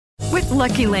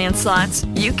Lucky Land Slots,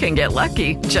 you can get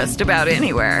lucky just about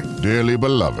anywhere. Dearly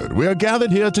beloved, we are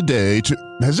gathered here today to...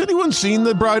 Has anyone seen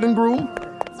the bride and groom?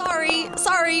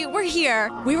 Sorry, we're here.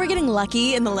 We were getting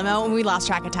lucky in the limo and we lost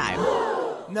track of time.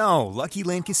 No, Lucky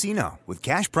Land Casino, with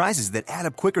cash prizes that add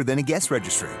up quicker than a guest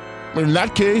registry. In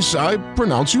that case, I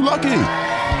pronounce you lucky.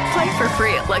 Play for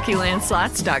free at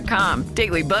LuckyLandSlots.com.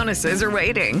 Daily bonuses are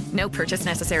waiting. No purchase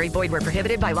necessary. Void where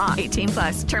prohibited by law.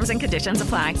 18+. Terms and conditions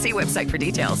apply. See website for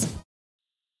details.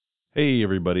 Hey,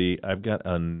 everybody. I've got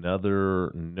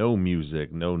another no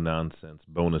music, no nonsense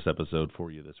bonus episode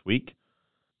for you this week.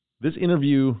 This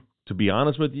interview, to be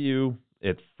honest with you,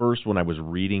 at first when I was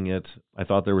reading it, I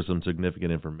thought there was some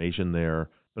significant information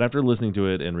there. But after listening to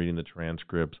it and reading the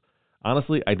transcripts,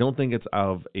 honestly, I don't think it's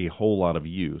of a whole lot of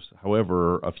use.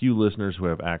 However, a few listeners who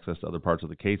have access to other parts of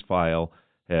the case file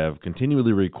have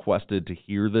continually requested to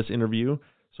hear this interview,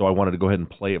 so I wanted to go ahead and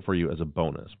play it for you as a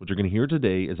bonus. What you're going to hear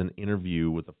today is an interview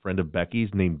with a friend of Becky's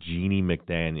named Jeanie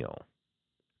McDaniel.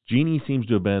 Jeanie seems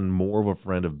to have been more of a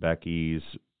friend of Becky's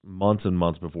months and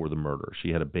months before the murder.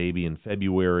 She had a baby in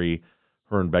February.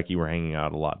 Her and Becky were hanging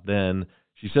out a lot then.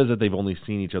 She says that they've only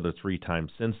seen each other 3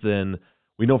 times since then.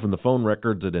 We know from the phone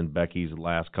records that in Becky's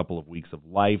last couple of weeks of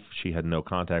life, she had no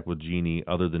contact with Jeanie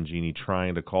other than Jeanie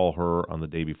trying to call her on the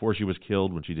day before she was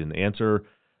killed when she didn't answer,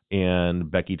 and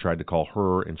Becky tried to call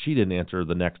her and she didn't answer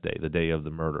the next day, the day of the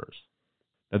murders.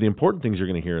 Now, the important things you're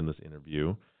going to hear in this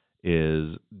interview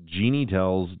is Jeanie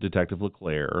tells Detective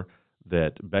LeClaire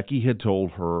that Becky had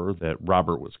told her that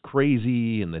Robert was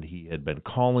crazy and that he had been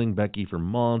calling Becky for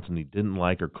months and he didn't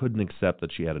like or couldn't accept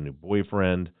that she had a new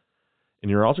boyfriend.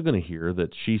 And you're also going to hear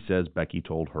that she says Becky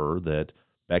told her that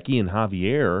Becky and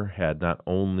Javier had not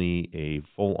only a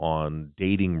full-on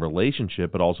dating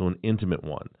relationship, but also an intimate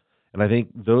one. And I think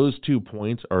those 2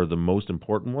 points are the most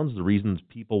important ones, the reasons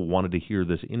people wanted to hear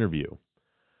this interview.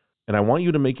 And I want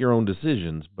you to make your own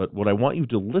decisions, but what I want you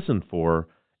to listen for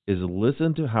is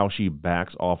listen to how she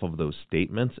backs off of those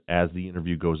statements as the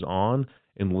interview goes on,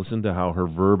 and listen to how her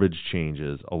verbiage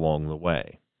changes along the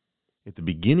way. At the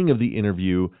beginning of the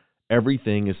interview,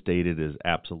 everything is stated as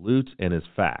absolutes and as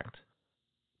fact.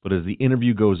 But as the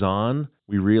interview goes on,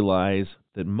 we realize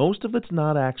that most of it's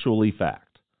not actually fact.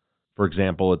 For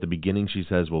example, at the beginning she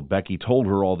says, well, Becky told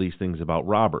her all these things about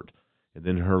Robert. And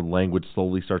then her language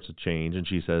slowly starts to change, and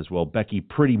she says, well, Becky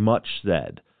pretty much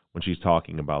said, when she's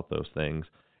talking about those things.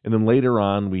 And then later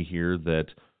on we hear that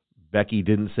Becky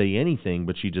didn't say anything,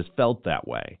 but she just felt that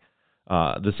way.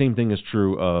 The same thing is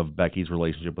true of Becky's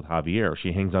relationship with Javier.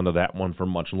 She hangs on to that one for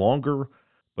much longer,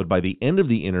 but by the end of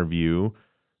the interview,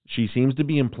 she seems to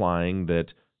be implying that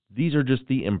these are just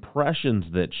the impressions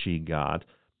that she got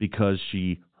because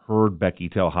she heard Becky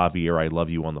tell Javier, I love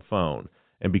you on the phone,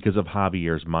 and because of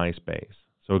Javier's MySpace.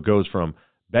 So it goes from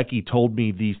Becky told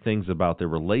me these things about their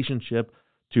relationship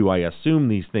to I assume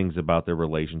these things about their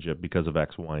relationship because of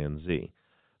X, Y, and Z.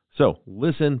 So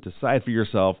listen, decide for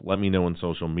yourself, let me know on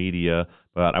social media,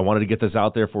 but I wanted to get this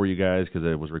out there for you guys because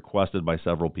it was requested by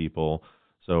several people.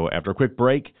 So after a quick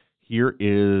break, here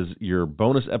is your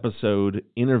bonus episode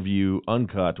interview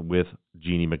uncut with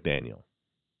Jeanie McDaniel.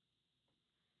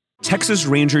 Texas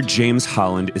Ranger James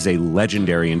Holland is a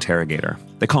legendary interrogator.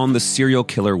 They call him the serial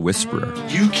killer whisperer.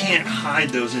 You can't hide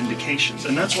those indications,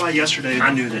 and that's why yesterday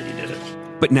I knew that he did it.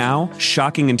 But now,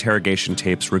 shocking interrogation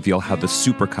tapes reveal how the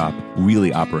super cop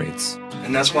really operates.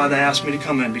 And that's why they asked me to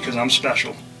come in, because I'm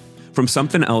special. From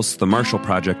Something Else, The Marshall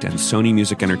Project, and Sony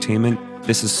Music Entertainment,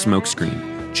 this is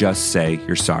Smokescreen. Just say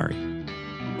you're sorry.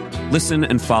 Listen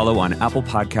and follow on Apple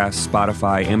Podcasts,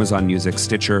 Spotify, Amazon Music,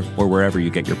 Stitcher, or wherever you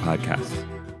get your podcasts.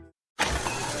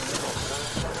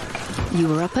 You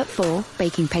were up at 4,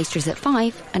 baking pastries at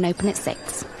 5, and open at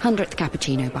 6. 100th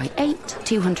cappuccino by 8,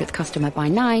 200th customer by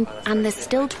 9, and there's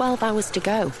still 12 hours to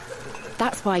go.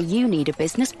 That's why you need a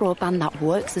business broadband that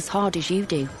works as hard as you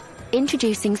do.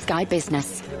 Introducing Sky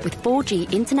Business. With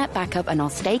 4G internet backup and our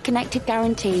stay connected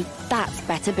guarantee, that's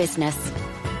better business.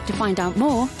 To find out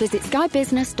more, visit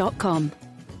skybusiness.com.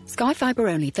 Sky Fibre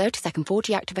only, 30-second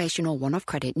 4G activation or one-off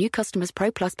credit. New customers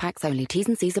Pro Plus packs only. T's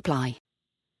and C's apply.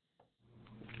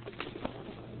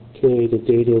 Okay, the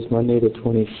date is Monday the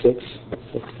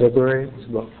 26th of February. It's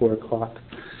about 4 o'clock.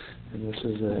 And this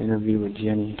is an interview with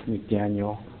Jeanie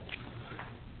McDaniel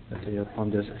at the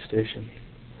Palm Desert Station.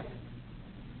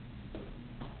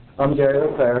 I'm Gary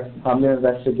LeClaire. I'm the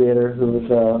investigator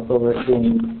who's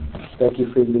overseeing Becky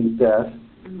Friedley's death.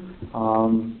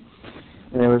 And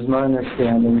it was my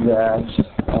understanding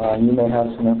that you may have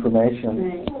some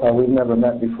information. We've never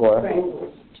met before.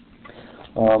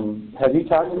 Have you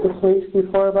talked to the police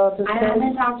before about this case? I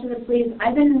haven't talked to the police.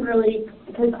 I've been really,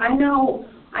 because I know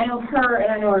I know her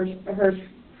and I know her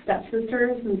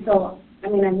stepsisters, and so, I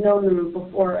mean, I've known them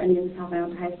before any of this happened. I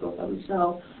went to high school with them.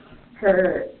 So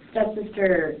her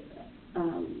stepsister,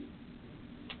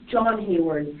 John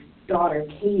Hayward's daughter,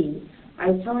 Katie, I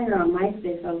was telling her on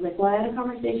MySpace, I was like, well, I had a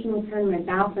conversation with her in my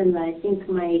bathroom that I think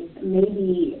might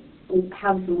maybe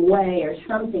have some way or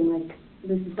something, like,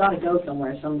 this has got to go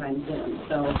somewhere sometime soon.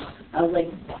 So I was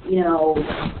like, you know,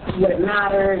 would it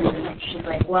matter? And she's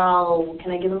like, well,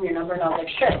 can I give him your number? And I was like,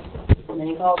 sure. And then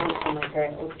he called me, and I'm like, all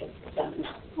right, let's get this done.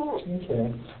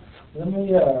 Okay. Let me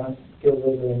get a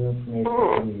little bit of information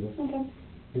from you. Okay.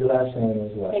 Your last name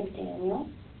is what? McDaniel.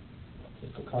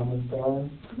 Just a common spelling?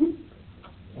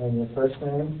 Mm-hmm. And your first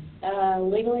name?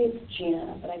 Legally it's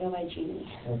Gina, but I go by Jeanie.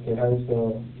 Okay, how do you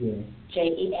spell Jeanie?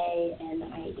 Jeanie.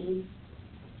 Jeanie.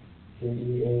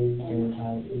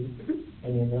 Mm-hmm.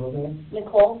 And your middle name?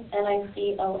 Nicole,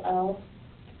 Nicoll.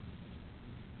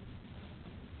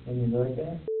 And you live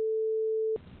there?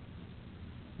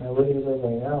 Now, where do you live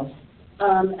right now?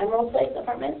 Emerald Place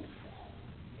Apartments.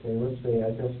 Okay, what's the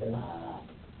address there?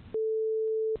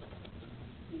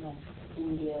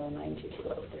 India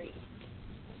 92203.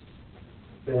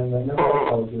 And the number I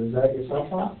called you, is that your cell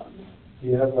phone? Do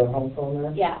you have a home phone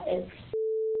there? Yeah, it's...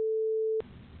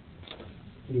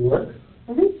 Do you work?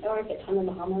 Mm-hmm. I work at Tom in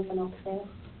Bahamas and Oxford.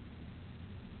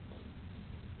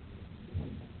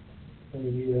 When are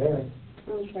you there?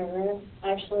 I'm sure.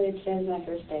 Actually, today's my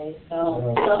first day, so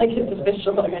it's not like it's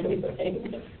official or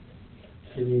anything.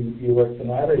 So you work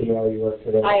tonight or you already work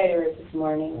today? I already worked this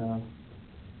morning.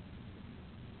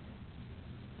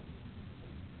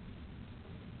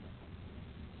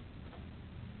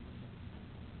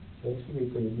 That should be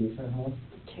pretty decent, huh?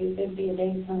 $250 a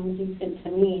day sounds decent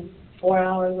to me. 4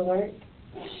 hours of work.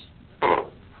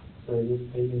 So they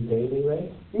just pay you daily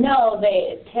rate? No,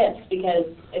 they tips because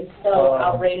it's so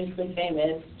outrageously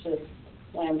famous. Just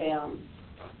wham bam.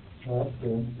 Oh, that's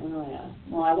good. Oh yeah.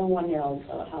 Well, I have a 1-year-old,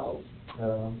 so it helps.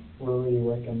 Where were you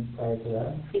working prior to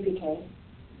that? CPK.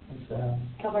 What's that?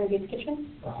 California Pizza Kitchen.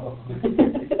 Oh.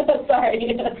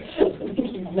 Sorry.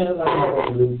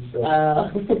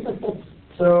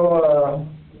 So,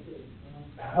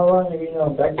 how long have you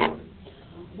known Becky?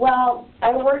 Well,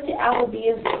 I worked at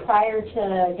Applebee's prior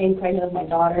to getting pregnant with my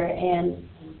daughter, and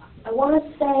I want to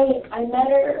say I met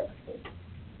her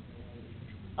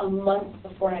a month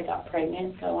before I got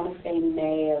pregnant, so I want to say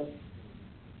May of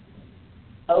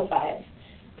 2005.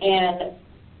 And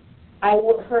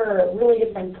her really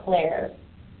good friend Claire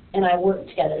and I worked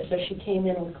together, so she came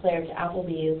in with Claire to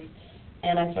Applebee's,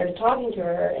 and I started talking to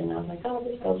her, and I was like, oh,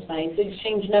 this girl's nice. So we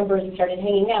exchanged numbers and started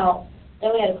hanging out.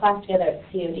 Then we had a class together at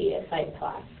COD, a psych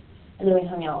class, and then we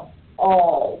hung out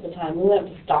all the time. We went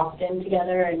up to Stockton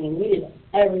together. I mean, we did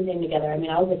everything together. I mean,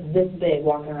 I was like this big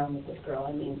walking around with this girl.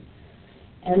 I mean,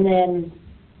 and then,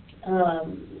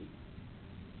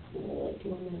 like, do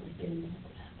you want me to like, get into what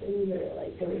happened, or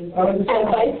like there was step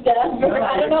by step?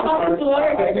 I don't know how this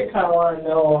works. I just kind of want to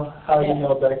know how you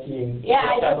know Becky and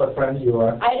what type of friends you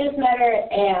are. I just met her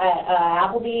at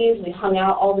Applebee's. We hung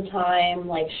out all the time.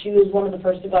 Like, she was one of the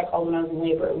first people I called when I was in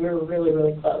labor. We were really,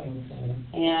 really close.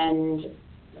 And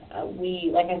we,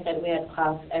 like I said, we had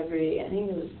class every, I think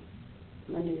it was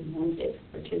Mondays and Wednesdays,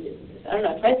 or Tuesdays and Thursdays, I don't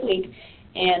know, twice a week.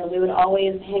 And we would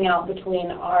always hang out between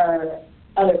our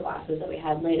other classes that we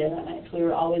had later that night. So we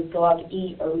would always go out to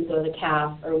eat, or we'd go to the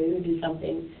caf, or we would do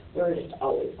something. We were just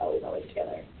always, always, always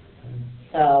together.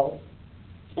 So,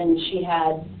 and she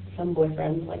had some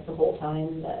boyfriends like the whole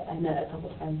time that I met a couple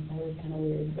times. That was kind of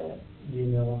weird, but. Do you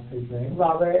know his name?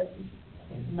 Robert.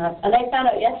 And I found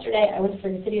out yesterday, I went to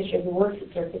Circuit City yesterday. He works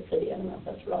at Circuit City. I don't know if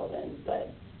that's relevant,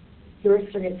 but he works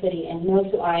at Circuit City, and he knows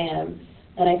who I am.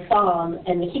 And I saw him,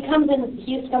 and he comes in,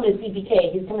 he used to come to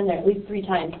CPK. He's come in there at least 3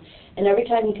 times. And every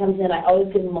time he comes in, I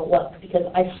always give him a look, because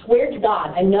I swear to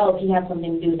God, I know he has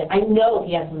something to do with it. I know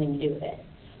he has something to do with it.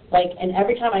 Like, and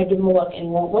every time I give him a look, and he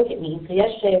won't look at me. So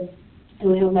yesterday, I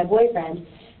went with my boyfriend,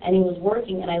 and he was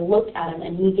working, and I looked at him,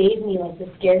 and he gave me, like, the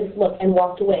scaredest look and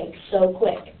walked away so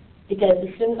quick. Because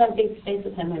as soon as I'm face-to-face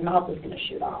with him, my mouth is going to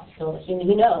shoot off. So he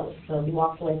knows, so he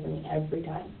walks away from me every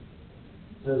time.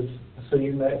 So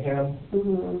you met him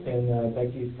in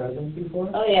Becky's presence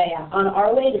before? Oh, yeah. On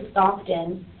our way to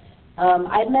Stockton,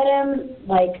 I'd met him,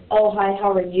 like, oh, hi,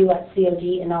 how are you, at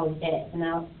COD, and that was it. And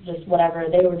that was just whatever.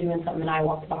 They were doing something, and I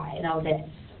walked by, and that was it.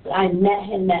 But I met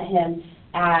him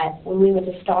at, when we went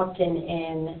to Stockton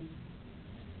in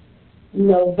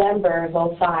November of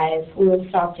 2005, we went to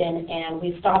Stockton, and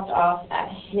we stopped off at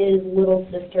his little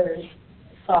sister's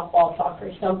softball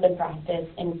soccer something practice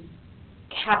in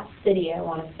Cat City, I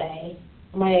want to say.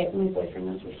 my boyfriend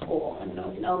was in school, and I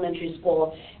was in elementary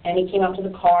school, and he came out to the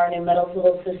car, and I met his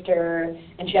little sister,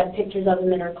 and she had pictures of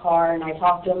him in her car, and I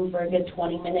talked to him for a good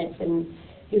 20 minutes, and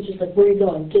he was just like, where are you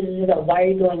going? Why are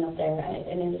you going up there?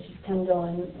 And he was just kind of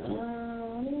going,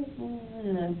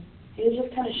 he was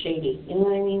just kind of shady, you know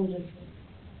what I mean?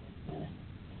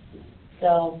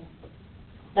 So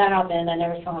that happened. I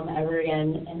never saw him ever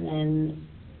again, and then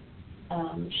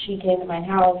she came to my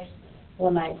house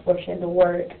one night before she had to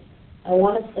work. I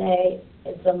want to say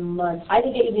it's a month. I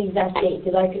could get you the exact date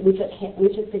because we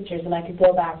took pictures, and I could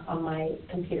go back on my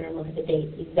computer and look at the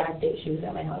date, the exact date she was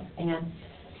at my house. And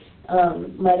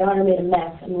my daughter made a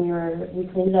mess, and we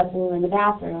cleaned it up when we were in the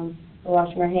bathroom,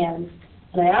 washing our hands.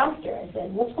 And I asked her, I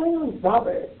said, what's going on with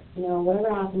Robert? You know,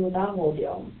 whatever happened with that whole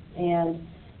deal? And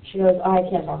she goes, oh, I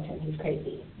can't talk to him. He's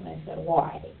crazy. And I said,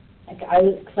 why?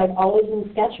 Because I've always been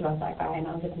sketchy about that guy, and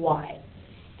I was like, why?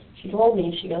 She told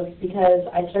me, she goes, because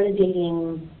I started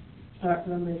dating, I don't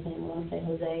remember his name, I want to say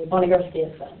Jose, Bonnie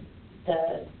Garcia's son,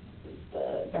 the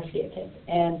Garcia kid.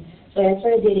 And so I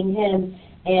started dating him,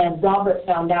 and Robert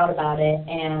found out about it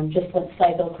and just went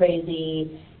psycho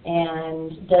crazy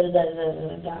and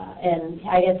da-da-da-da-da-da. And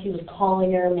I guess he was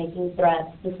calling her, making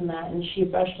threats, this and that, and she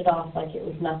brushed it off like it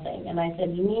was nothing. And I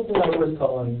said, you need to... Who was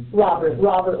calling? Robert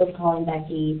was calling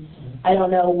Becky. I don't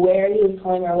know where he was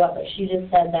calling her or what, but she just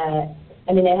said that,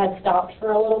 I mean, it had stopped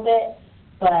for a little bit,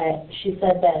 but she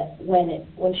said that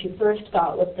when she first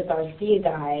got with the Garcia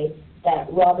guy,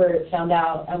 that Robert found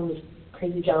out and was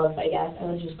crazy jealous, I guess,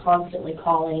 and was just constantly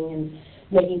calling and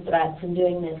making threats and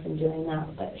doing this and doing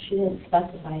that, but she didn't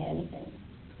specify anything.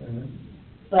 Mm-hmm.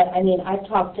 But, I mean, I've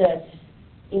talked to,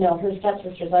 you know, her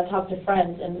stepsisters, I've talked to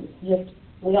friends, and just,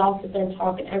 we all sit there and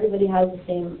talk, and everybody has the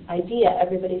same idea.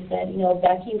 Everybody said, you know,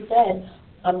 Becky said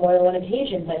on more than one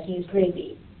occasion that he's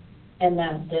crazy, and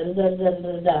that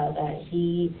that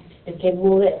he is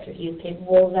capable of this, or he is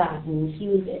capable of that, and he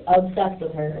was obsessed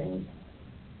with her, and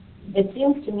it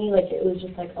seems to me like it was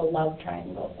just like a love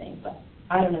triangle thing, but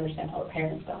I don't understand how her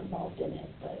parents got involved in it,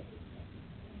 but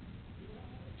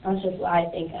that's just what I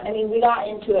think. I mean, we got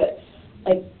into it,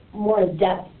 like, more in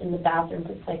depth in the bathroom,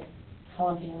 but it's like, how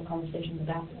long can you have a conversation in the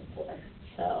bathroom for?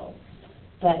 So,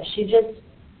 but she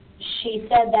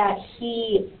said that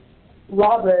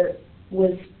Robert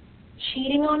was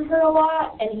cheating on her a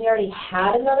lot, and he already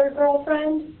had another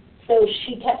girlfriend, so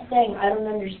she kept saying, I don't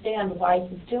understand why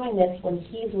he's doing this when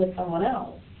he's with someone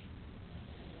else.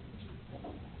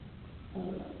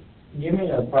 Give me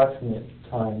an approximate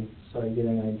time so I get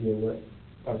an idea what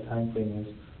our time frame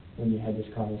is when you had this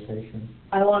conversation.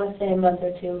 I want to say a month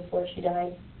or two before she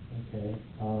died. Okay.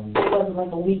 It wasn't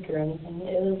like a week or anything.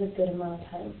 It was a good amount of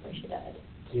time before she died.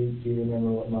 Do you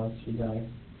remember what month she died?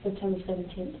 September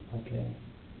 17th. Okay.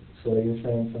 So you're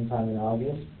saying sometime in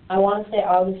August? I want to say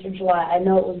August or July. I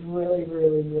know it was really,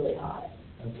 really, really hot.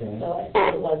 Okay. So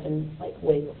it wasn't like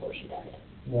way before she died.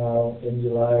 Now, in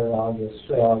July or August,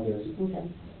 say August, okay.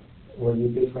 Were you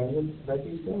good friends with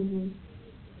Becky still? Mm-hmm.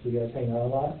 Did you guys hang out a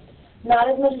lot? Not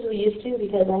as much as we used to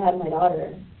because I had my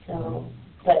daughter. So,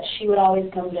 But she would always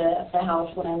come to the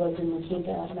house when I lived in La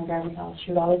Quinta at my grandma's house.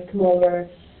 She would always come over.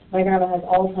 My grandma has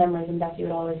Alzheimer's, and Becky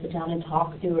would always sit down and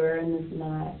talk to her and this and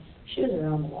that. She was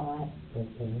around a lot.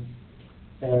 Okay.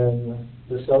 And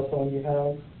the cell phone you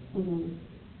have? Mm-hmm.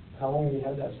 How long have you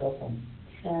had that cell phone?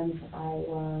 Since I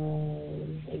was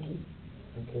 18.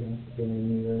 Okay. Been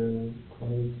in your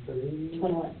 23?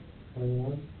 21.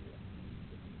 21?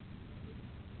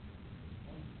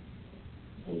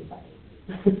 85.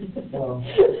 Well,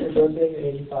 what's your birthday?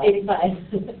 85? 85.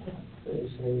 So you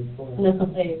say 84? No,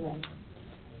 85.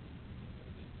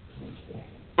 Okay.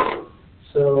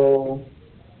 So,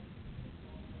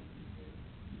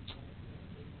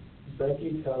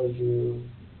 Becky tells you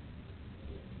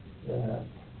that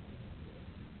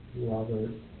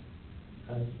Robert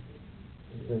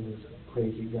is this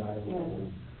crazy guy or whatever.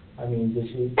 I mean, did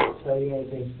she tell you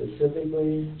anything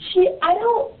specifically?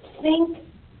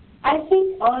 I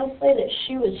think honestly that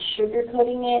she was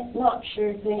sugarcoating it, not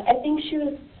sugarcoating. I think she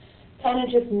was kind of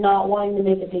just not wanting to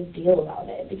make a big deal about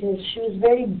it because she was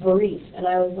very brief. And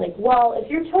I was like, well, if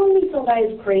you're telling me some guy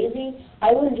is crazy,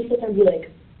 I wouldn't just sit there and be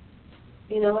like,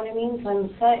 you know what I mean? So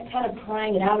I'm kind of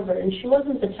prying it out of her. And she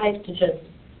wasn't the type to just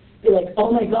be like,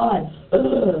 oh my God,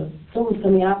 someone's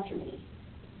coming after me.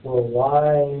 Well,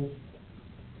 why?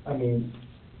 I mean,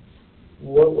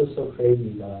 what was so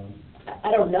crazy about him?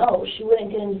 I don't know. She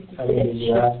wouldn't get into specifics. I mean, did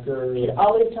you ask her? She'd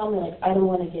always tell me, like, I don't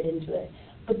want to get into it.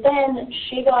 But then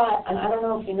she got, and I don't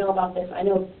know if you know about this, I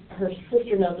know her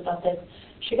sister knows about this,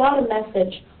 she got a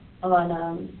message on,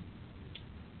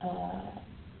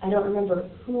 I don't remember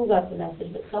who got the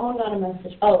message, but someone got a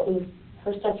message, it was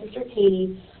her stepsister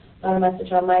Katie got a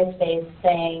message on MySpace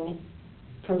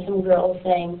from some girl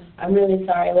saying, I'm really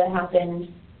sorry what happened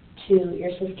to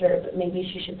your sister, but maybe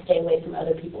she should stay away from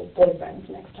other people's boyfriends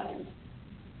next time.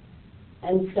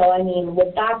 And so, I mean,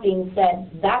 with that being said,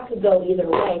 that could go either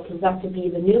way, because that could be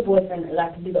the new boyfriend or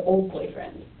that could be the old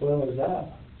boyfriend. When was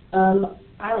that?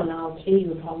 I don't know. Katie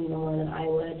would probably know more than I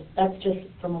would. That's just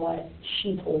from what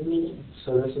she told me.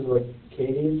 So this is what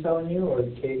Katie is telling you, or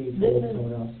Katie told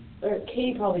someone else? Or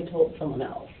Katie probably told someone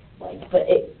else, but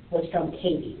it was from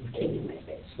Katie. Katie's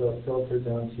MySpace. So it filtered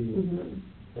down to you. Mm-hmm.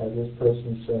 That this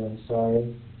person said, I'm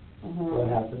sorry. What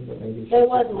happened, but maybe... It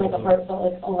wasn't like a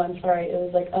heartfelt, like, oh, I'm sorry. It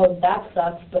was like, oh, that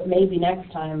sucks, but maybe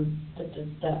next time,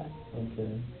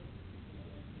 Okay.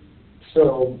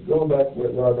 So, going back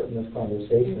with Robert in this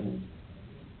conversation,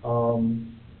 I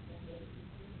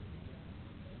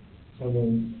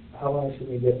mean, how long should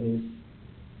we get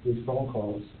these phone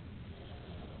calls?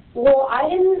 Well,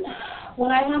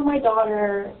 when I had my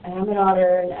daughter, and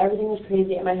everything was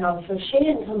crazy at my house, so she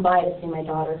didn't come by to see my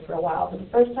daughter for a while. But the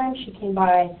first time she came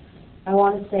by, I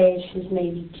want to say she's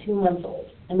maybe 2 months old.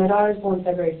 And my daughter's born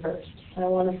February 1st. And I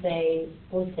want to say,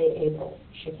 let's say April,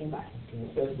 she came by.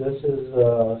 Okay. This is,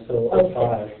 so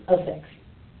 05. 06.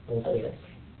 06.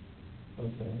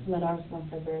 Okay. My daughter's born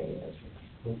February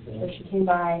 06. Okay. So she came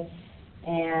by,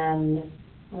 and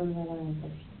when was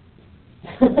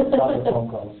I Stop the phone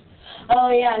calls. Oh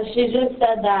yeah, she just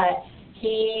said that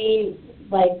he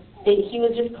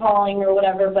was just calling or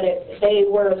whatever, but they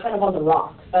were kind of on the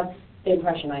rocks. That's the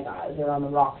impression I got, is they were on the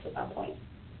rocks at that point.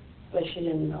 But she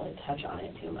didn't really touch on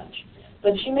it too much.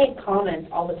 But she made comments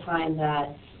all the time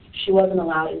that she wasn't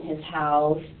allowed in his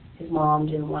house, his mom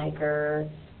didn't like her,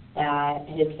 that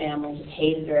his family just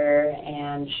hated her,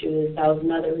 and that was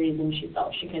another reason she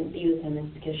felt she couldn't be with him, is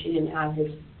because she didn't have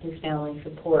his family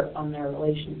support on their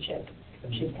relationship.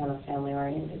 Mm-hmm. She's kind of family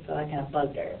oriented, so that kind of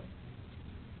bugged her.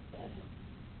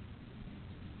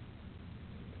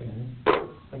 Okay.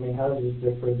 I mean, how does this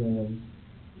differ than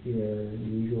your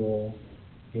usual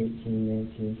 18,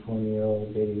 19,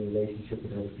 20-year-old dating relationship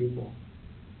with other people?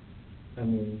 I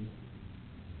mean,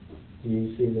 do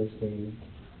you see this being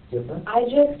different? I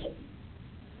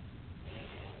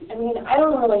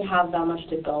don't really have that much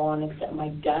to go on except my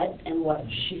gut and what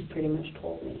she's pretty much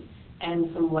told me,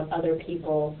 and from what other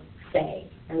people say,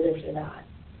 or this or that.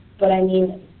 But I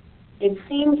mean, it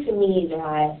seemed to me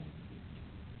that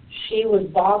she was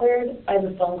bothered by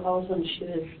the phone calls when she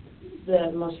was,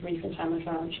 the most recent time I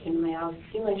saw her when she came to my house. It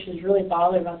seemed like she was really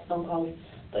bothered about the phone calls,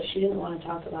 but she didn't want to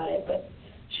talk about it. But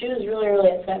she was really,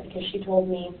 really upset because she told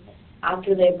me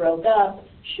after they broke up,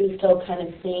 she was still kind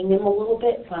of seeing him a little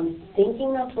bit. So I'm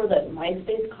thinking that's where that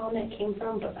MySpace comment came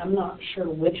from, but I'm not sure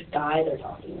which guy they're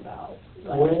talking about.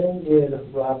 But when did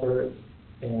Robert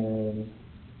and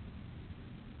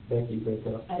Becky break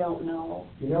up? I don't know.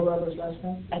 Do you know Robert's last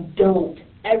name? I don't.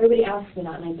 Everybody asks me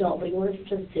that, and I don't. But he works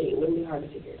for the city. It wouldn't be hard to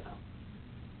figure it out.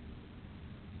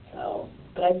 So,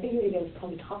 but I figure you guys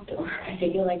probably talked to him. I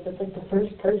feel like that's like the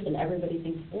first person everybody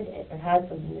thinks did it or had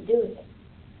something to do with it.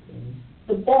 Mm-hmm.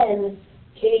 But then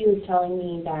Katie was telling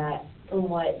me that from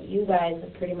what you guys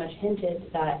have pretty much hinted,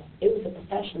 that it was a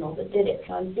professional that did it.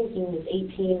 So I'm thinking this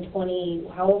 18, 20,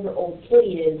 however old kid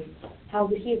he is, how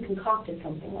could he have concocted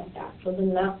something like that? So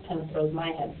then that kind of throws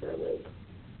my head for a loop.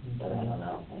 Mm-hmm. But I don't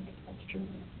know. I think that's true.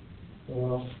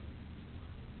 Well,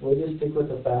 we'll just stick with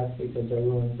the facts because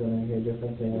everyone's going to hear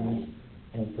different things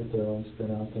and put their own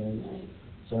spin on things. Right.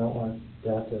 So I don't want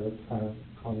that to kind of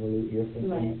convolute your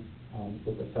thinking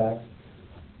with the facts.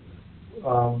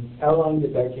 How long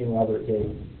did Becky and Robert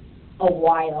date? A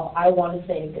while. I want to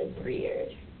say a good 3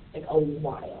 years. Like a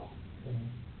while.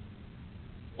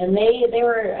 And they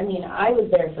were, I mean, I was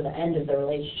there for the end of the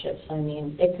relationship, so I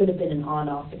mean, it could have been an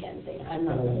on-off again thing. I'm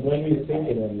not really when do you think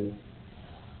it ended?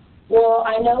 Well,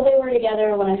 I know they were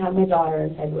together when I had my daughter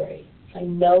in February. I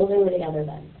know they were together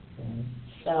then. Mm-hmm.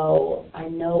 So I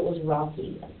know it was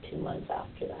rocky like 2 months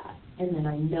after that. And then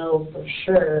I know for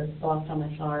sure the last time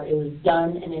I saw her, it was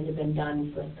done, and it had been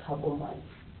done for a couple months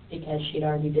because she'd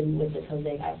already been with this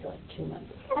Jose guy for like 2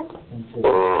 months.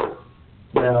 Okay.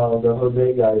 Now, the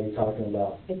Jose guy you're talking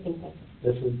about, I think that's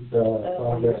this is the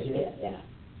Congress here? Yeah.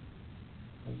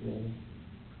 Okay.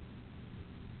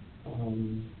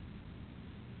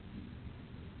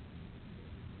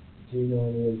 Do you know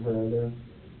any of her other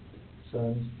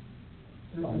sons?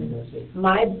 Mm-hmm.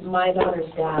 My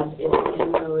daughter's dad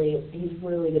he's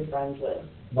really good friends with.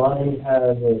 Bonnie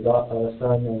has a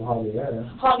son named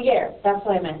Javier. Javier, that's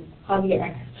what I meant.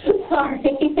 Javier. Sorry.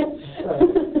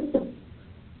 Right.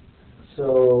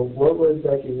 So, what was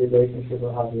Becky's relationship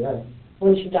with Javier?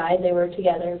 When she died, they were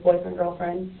together, boyfriend,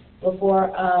 girlfriend,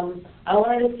 before. I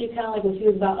wanted to see kind of like what she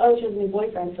was about. Oh, she has a new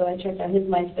boyfriend, so I checked out his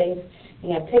MySpace, and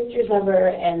he had pictures of her,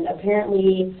 and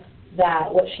apparently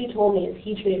that what she told me is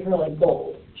he treated her like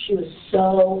gold. She was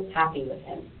so happy with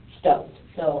him, stoked.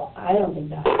 So I don't think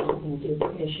that had anything to do with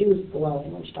it, because she was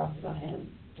glowing when she talked about him.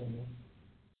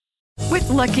 With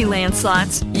Lucky Land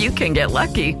Slots, you can get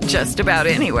lucky just about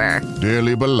anywhere.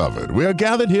 Dearly beloved, we are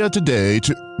gathered here today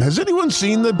to... Has anyone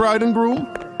seen the bride and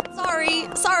groom?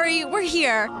 Sorry, we're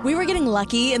here. We were getting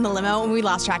lucky in the limo and we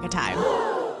lost track of time.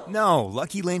 No,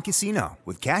 Lucky Land Casino,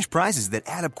 with cash prizes that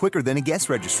add up quicker than a guest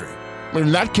registry.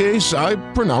 In that case, I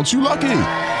pronounce you lucky.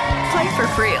 Play for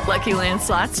free at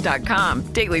LuckyLandSlots.com.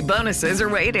 Daily bonuses are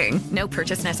waiting. No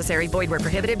purchase necessary. Void where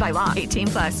prohibited by law.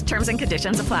 18+. Terms and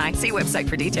conditions apply. See website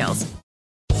for details.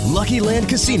 Lucky Land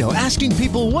Casino, asking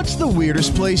people, what's the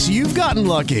weirdest place you've gotten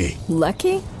lucky?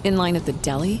 Lucky? In line at the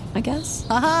deli, I guess?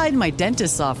 Aha, in my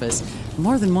dentist's office.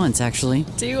 More than once, actually.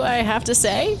 Do I have to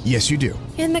say? Yes, you do.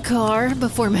 In the car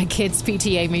before my kids'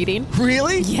 PTA meeting.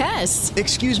 Really? Yes.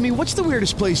 Excuse me, what's the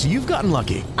weirdest place you've gotten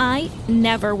lucky? I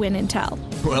never win and tell.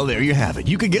 Well, there you have it.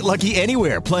 You can get lucky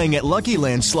anywhere, playing at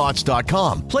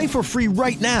LuckyLandSlots.com. Play for free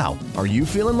right now. Are you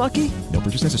feeling lucky? No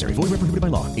purchase necessary. Void where prohibited by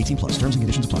law. 18+. Terms and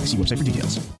conditions apply. See website for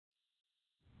details.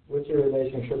 What's your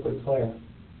relationship with Claire?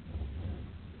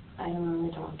 I don't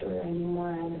really talk to her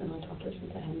anymore. I haven't really talked to her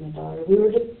since I had my daughter. We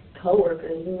were just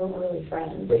co-workers. We weren't really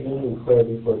friends. But you knew Claire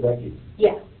before Becky?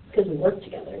 Yeah, because we worked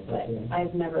together, but Okay.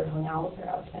 I've never hung out with her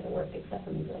outside of work except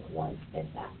for maybe like once, if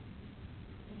that.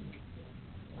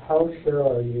 How sure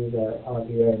are you that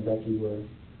Javier and Becky were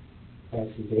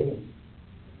actually dating?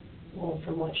 Well,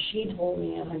 from what she told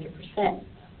me, 100%.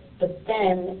 But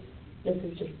then, this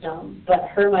is just dumb, but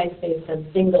her MySpace said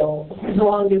single for the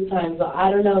longest time, so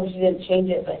I don't know if she didn't change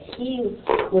it, but he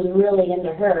was really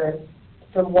into her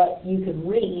from what you could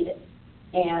read,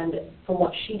 and from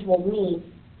what she told me,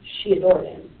 she adored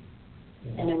him.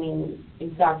 Yeah. And I mean,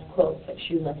 exact quotes, like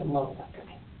she was like in love with that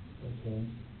guy. Okay.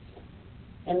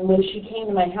 And when she came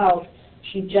to my house,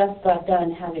 she just got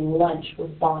done having lunch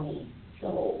with Bonnie.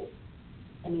 So,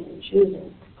 I mean, she was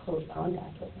in close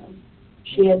contact with him.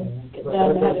 She had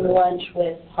done having lunch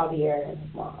with Javier and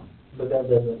his mom. But that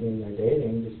doesn't mean they're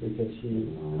dating, just because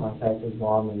she contacted his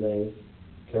mom and they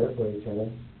care for each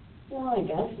other. Well, I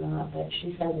guess not, but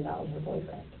she said that was her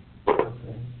boyfriend.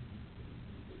 Okay.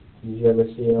 Did you ever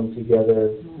see them together?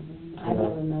 Mm-hmm. I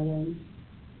never met him.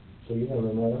 So you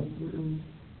never met him? Mm-mm.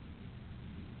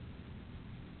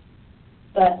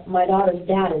 But my daughter's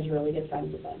dad is really good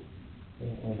friends with him.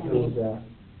 Yeah, and who was that?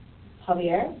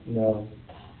 Javier? No.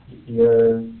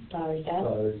 Your daughter's dad?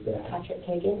 Dad. Patrick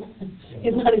Kagan.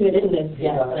 He's not even in this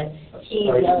yet, but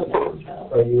he knows him. So.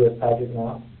 Are you with Patrick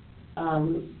now?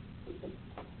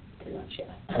 Pretty much,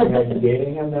 yeah. Are you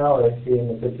dating him now, or is he in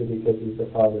the picture because he's the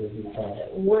father of your child?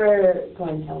 We're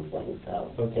going counseling,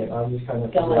 so. Okay, I'm just trying to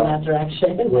go in that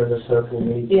direction. Where the circle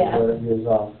meets yeah. and where it veers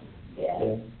off. Yeah.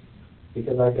 Okay.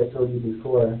 Because like I told you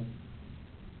before,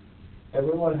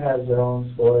 everyone has their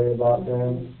own story about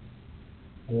them,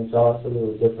 and it's all a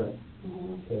little different.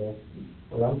 Okay.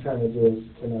 What I'm trying to do is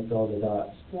connect all the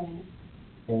dots. Right.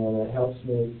 And it helps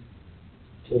me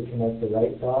to connect the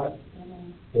right dot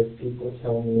if people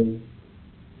tell me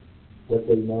what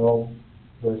they know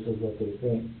versus what they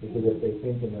think. Because if they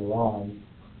think and they're wrong,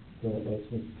 then it makes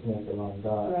me connect the wrong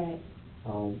dot. Right.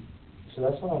 So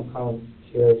that's why I'm kind of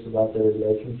curious about their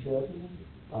relationship.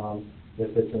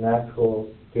 If it's an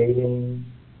actual dating,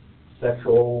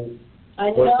 sexual. I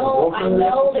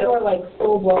know they were like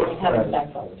full blown like having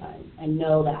sex all the time. I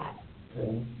know that.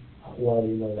 Okay. Why do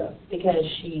you know that? Because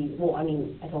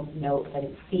I don't know because I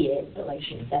didn't see it, but like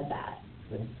she said that.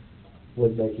 Okay.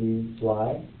 Would Becky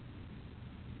lie?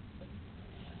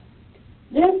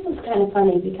 This was kind of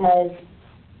funny because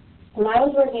when I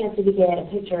was working at CBK, I had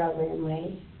a picture of her in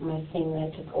my thing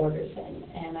that I took orders in,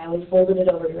 and I was folded it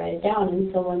over to write it down,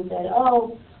 and someone said,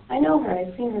 "Oh, I know her.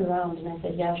 I've seen her around." And I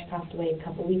said, "Yeah, she passed away a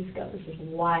couple weeks ago. This was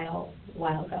a while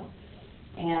ago."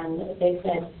 And they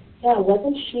said, "Yeah,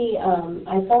 wasn't she?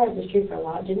 I saw her at the street for a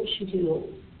lot. Didn't she do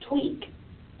Tweak?"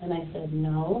 And I said,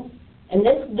 "No." And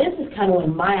this is kind of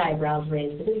when my eyebrows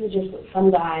raised, but this was just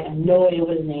some guy. I have no idea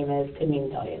what his name is. Couldn't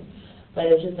even tell you. But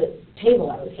it was just a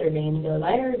table I was serving, and he goes,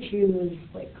 "I heard she was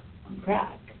like on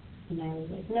crack." And I was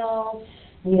like, "No."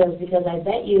 And he goes, "Because I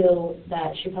bet you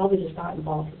that she probably just got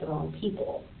involved with the wrong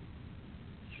people."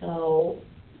 So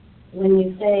when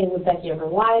you say, would Becky ever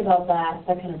lie about that,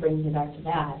 that kind of brings me back to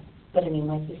that. But I mean,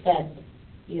 like you said,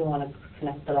 you don't want to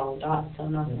connect the wrong dots, so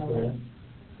I'm not going to lie.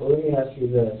 Well, let me ask you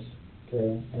this,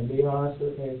 okay? And be honest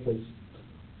with me, because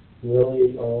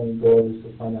really our only goal is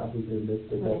to find out who did this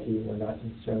to Becky. We're not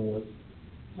concerned with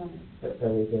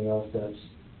everything else that's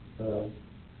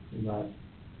not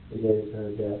related to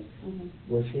her death.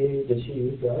 Did she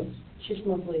use drugs? She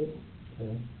smoked weed.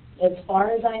 Okay. As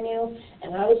far as I knew,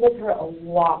 and I was with her a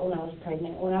lot when I was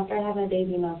pregnant. When after I had my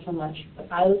baby, not so much, but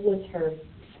I was with her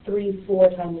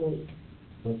 3-4 times a week.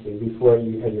 Okay, before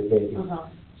you had your baby.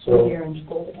 So we were in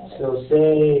school together. So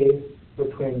say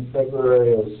between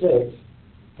February of '06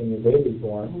 when your baby's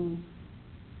born,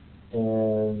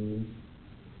 and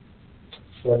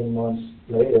 7 months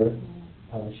later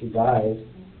she dies.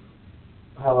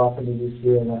 How often did you see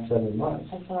her in that 7 months?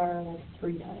 I saw her like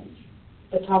 3 times,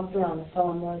 but talked to her on the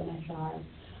phone more than I saw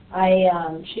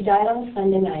her. She died on a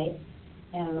Sunday night,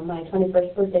 and my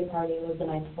 21st birthday party was the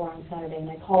night before on Saturday, and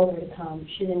I called her to come.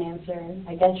 She didn't answer.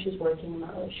 I guess she's working, I'm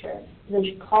not really sure. But then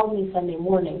she called me Sunday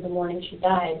morning, the morning she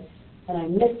died, and I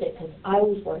missed it because I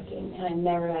was working, and I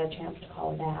never had a chance to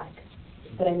call her back.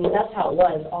 But I mean, that's how it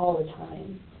was all the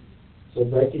time. So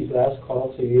Becky's last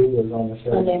call to you was on the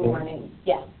Sunday morning,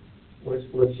 yeah.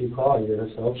 What'd she call? Your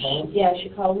cell phone? Yeah, she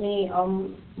called me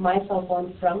on my cell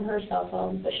phone from her cell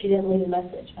phone, but she didn't leave a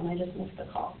message, and I just missed the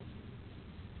call.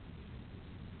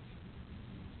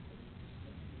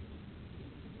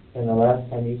 And the last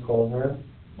time you called her?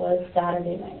 Was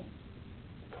Saturday night,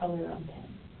 probably around 10.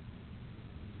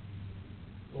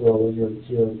 Well, was did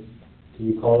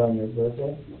you call on your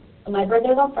birthday? My birthday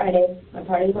was on Friday, my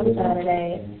party was on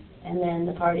Saturday, and then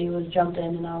the party was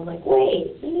jumping, and I was like,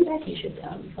 wait, maybe Becky should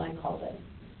come, so I called her.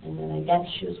 And then I guess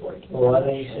she was working. Well, why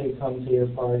didn't she come to your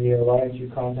party, or why didn't you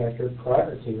contact her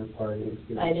prior to your party?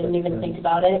 I didn't even think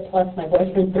about it, plus my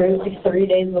boyfriend threw it like 3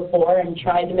 days before and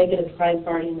tried to make it a surprise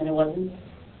party, and then it wasn't.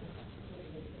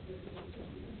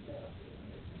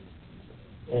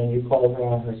 And you called her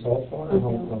on her cell phone or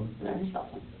home phone? On her cell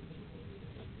phone.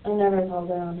 I never called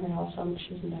her on her house phone.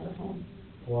 She was never home.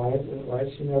 Why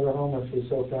is she never home if she's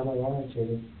so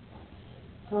family-oriented?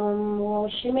 Well,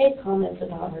 she made comments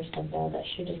about her stepdad that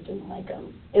she just didn't like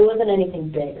him. It wasn't anything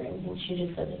big or anything. She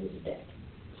just said that he was a dick.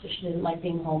 So she didn't like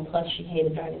being home, plus she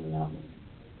hated driving the mountains.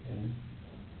 Okay.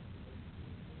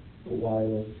 Why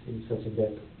was he such a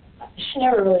dick? She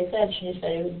never really said. She just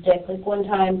said he was a dick. Like one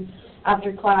time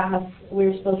after class, we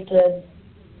were supposed to,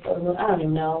 I don't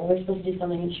even know, we were supposed to do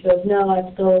something, and she goes, no, I have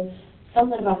to go,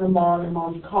 something about her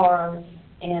mom's car,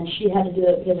 and she had to do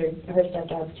it because her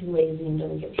stepdad's too lazy and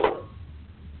doesn't give a shit.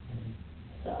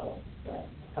 So, but...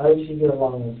 How did she get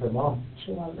along with her mom?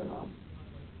 She loved her mom.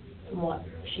 From what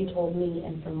she told me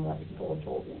and from what people have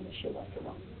told me, she loved her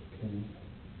mom. Okay.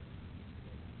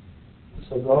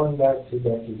 So going back to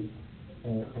Becky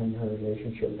and her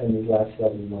relationship in these last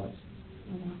 7 months,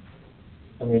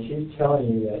 I mean, she's telling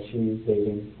you that she's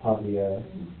dating Javier,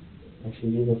 and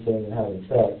she's even saying they're having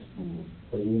sex,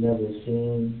 but you've never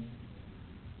seen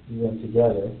them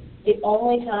together. The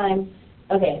only time,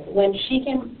 okay, when she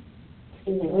came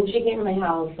to my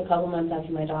house a couple months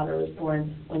after my daughter was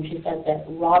born, when she said that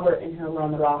Robert and her were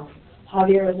on the rocks,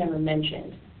 Javier was never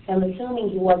mentioned. So I'm assuming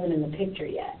he wasn't in the picture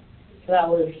yet. So that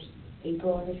was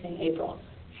April, April.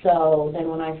 So then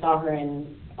when I saw her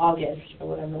in August, or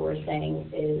whatever we're saying,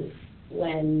 is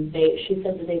when she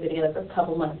said that they've been together for a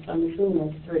couple months, so I'm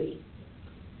assuming it's 3.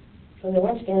 So they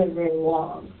weren't together very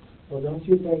long. Well, don't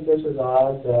you think this is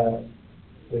odd that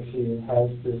if she has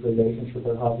this relationship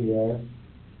with Javier,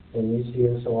 and you see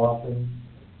her so often,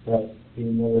 that you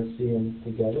never see them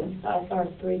together? I saw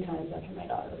her 3 times after my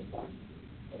daughter was born.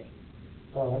 3.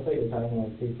 Oh, I thought you were talking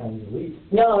like 3 times a week.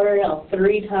 No,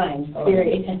 3 times,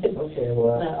 period. Okay,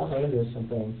 well, no. There's some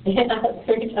things. Yeah,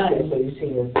 3 times. Okay, so you've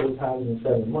seen her 3 times in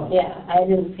 7 months. Yeah, I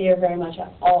didn't see her very much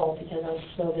at all because I was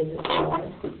so busy with my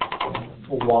daughter.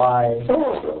 Why?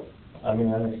 I mean,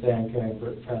 I understand caring for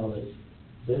a child is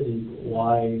busy.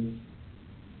 Why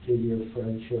did your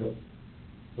friendship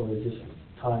or just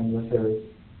time with her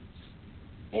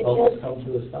almost come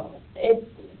to a stop? It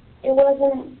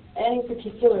wasn't any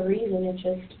particular reason. It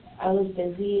just, I was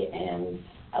busy and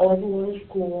I wasn't going to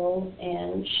school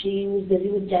and she was busy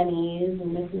with Denny's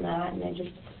and this and that, and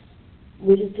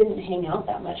we just didn't hang out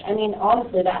that much. I mean,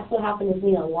 honestly, that's what happened with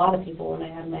me. A lot of people when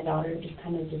I had my daughter just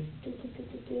kind of just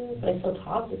but I still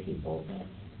talk to people,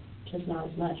 but just not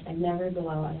as much. I never go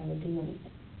out, I never do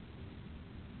anything.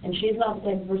 And she's not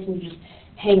the type of person to just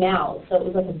hang out, so it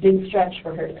was like a big stretch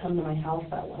for her to come to my house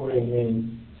that way. What do you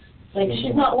mean? Like,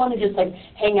 she's not one to just, like,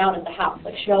 hang out at the house.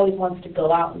 Like, she always wants to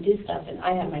go out and do stuff, and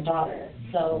I had my daughter,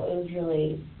 so it was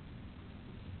really...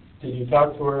 Did you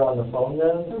talk to her on the phone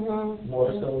then? Mm-hmm.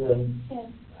 More so than... Yeah.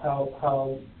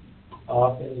 How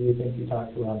often do you think you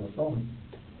talked to her on the phone?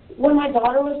 When my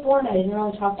daughter was born, I didn't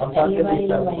really talk to anybody. I'm talking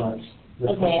about 7 months.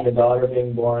 The daughter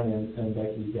being born and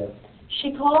Becky's death.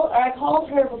 I called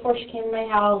her before she came to my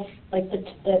house, like the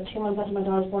 2 months after my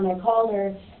daughter was born. I called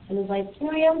her and was like, you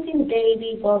know, you haven't seen the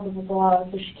baby, blah, blah, blah,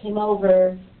 blah. So she came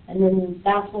over, and then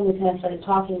that's when we kind of started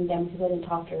talking again, because I didn't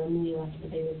talk to her immediately after the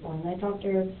baby was born. And I talked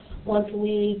to her once a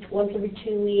week, once every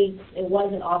 2 weeks. It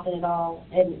wasn't often at all,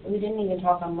 and we didn't even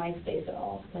talk on MySpace at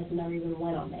all, because I never even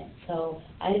went on it. So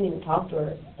I didn't even talk to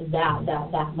her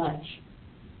that much.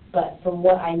 But from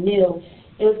what I knew,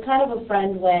 it was kind of a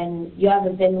friend when you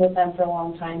haven't been with them for a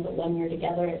long time, but when you're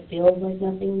together, it feels like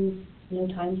nothing, no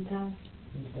time's passed.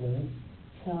 Okay.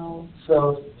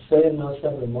 So say in those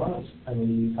 7 months, I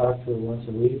mean, you talk to her once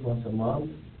a week, once a month?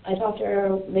 I talked to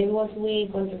her maybe once a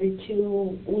week, once every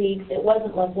 2 weeks. It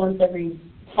wasn't like once every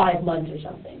 5 months or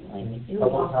something. Like it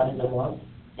was couple times a month?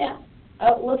 Yeah.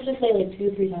 Let's just say like 2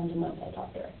 or 3 times a month I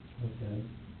talked to her. Okay.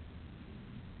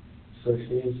 So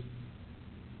she's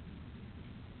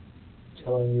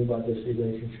telling you about this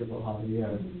relationship with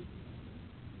Javier.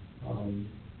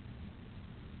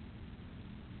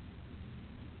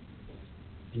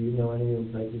 Do you know any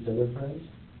of Becky's other friends?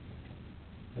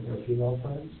 Like her female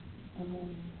friends?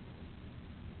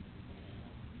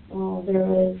 Well, there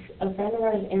was a friend of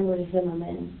ours, Amber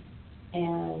Zimmerman,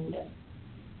 and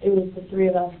it was the 3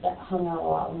 of us that hung out a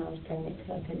lot when I was pregnant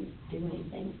because I couldn't do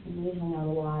anything. And we hung out a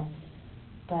lot.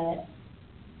 But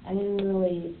I didn't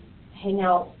really hang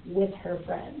out with her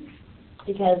friends.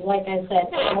 Because, like I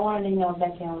said, I wanted to hang out with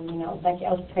Becky. I wanted to hang out with Becky.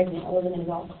 I was pregnant. I wasn't going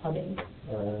to go out clubbing.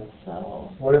 So.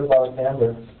 What about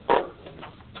Amber?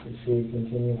 Did she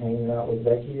continue hanging out with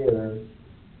Becky, or?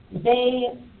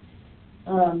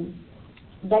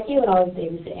 Becky would always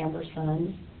babysit Amber's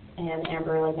son, and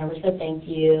Amber like never said thank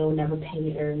you, never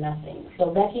paid her, nothing.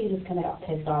 So Becky just kind of got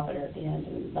pissed off at her at the end,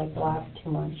 and like the last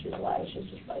 2 months she was alive, she was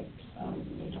just like, let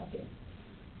me talk to you.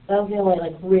 That was the only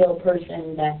like real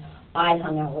person that I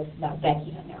hung out with, that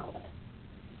Becky hung out with.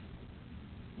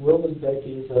 What was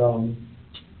Becky's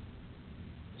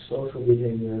social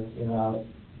behavior,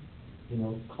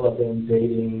 clubbing,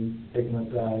 dating, picking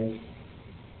up guys?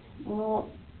 Well,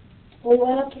 we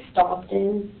went up to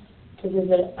Stockton to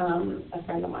visit a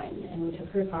friend of mine, and we took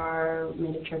her car,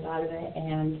 made a trip out of it,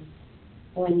 and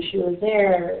when she was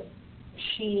there,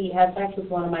 she had sex with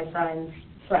one of my friend's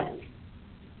friends.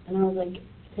 And I was like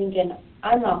thinking,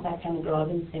 I'm not that kind of girl. I've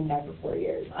been the same guy for 4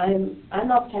 years. I'm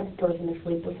not the type of person to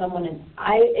sleep with someone, and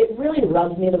it really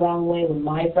rubs me the wrong way when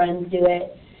my friends do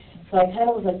it. So I kind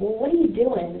of was like, well, what are you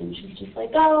doing? And she's just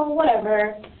like, oh,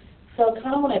 whatever. So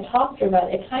kind of when I talked to her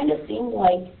about it, it kind of seemed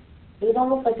like, it was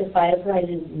almost like a side of her I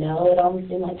didn't know. It almost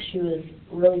seemed like she was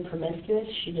really promiscuous.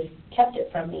 She just kept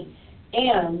it from me.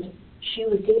 And she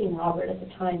was dating Robert at the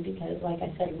time because, like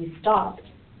I said, we stopped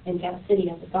in Cat City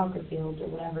at the soccer field or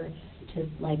whatever to,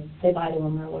 like, say bye to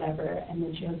him or whatever, and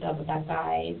then she hooked up with that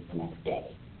guy the next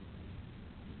day.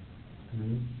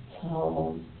 Mm-hmm.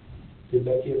 So... Did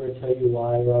Becky ever tell you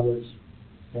why Robert's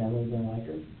family didn't like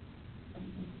her?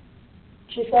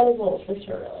 She said his little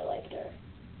sister really liked her,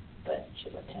 but she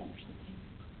was 10 or something.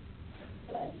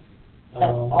 But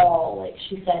that's all. Like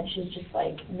she said, she's just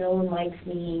like, no one likes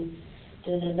me,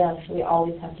 da-da-da, so we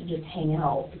always have to just hang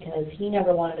out because he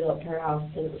never wanted to go up to her house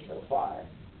because it was so far.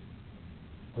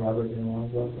 Robert didn't want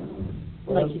to go up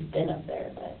there? Like he's been up there,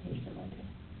 but he didn't like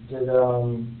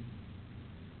it.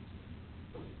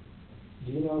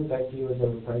 Do you know if Becky was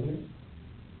ever pregnant?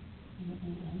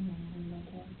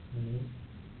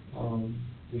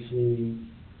 Did she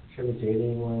ever date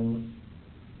anyone,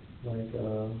 like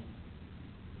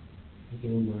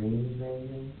any Marines or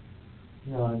anything?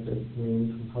 Like the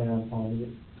Marines from Play on Palms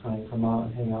that kind of come out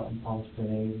and hang out in Palm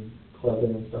Springs and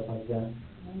clubbing and stuff like that.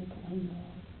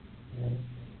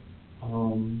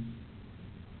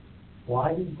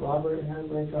 Why did Robert and her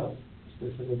break up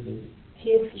specifically?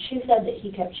 She said that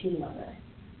he kept cheating on her.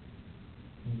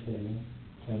 Okay.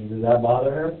 And did that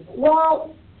bother her?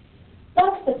 Well,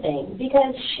 that's the thing,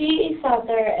 because she sat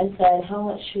there and said how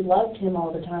much she loved him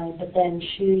all the time, but then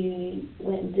she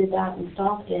went and did that in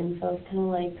Stockton, so I was kind of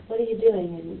like, what are you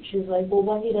doing? And she was like, well,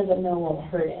 what he doesn't know won't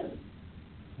hurt him.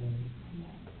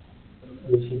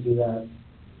 Did she do that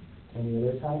any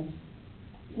other time?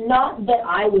 Not that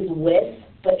I was with,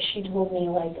 but she told me,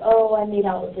 like, oh, I made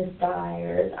out with this guy,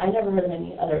 or I never heard of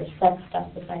any other sex stuff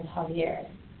besides Javier.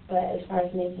 But as far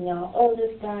as making out, oh,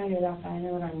 this guy or that guy, I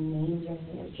never got any names or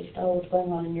anything. It was just, oh, what's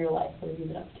going on in your life? What have you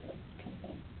been up to? Kind of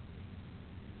thing.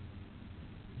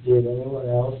 Did anyone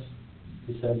else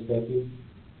besides Becky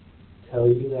tell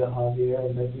you that Javier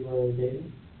and Becky were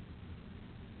dating?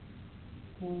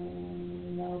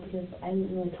 No, because I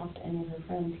didn't really talk to any of her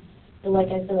friends. But like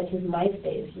I said, like his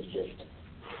MySpace was just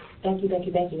Becky, Becky,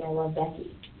 Becky. I love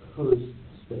Becky. Whose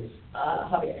space?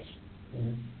 Javier's.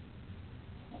 Yeah.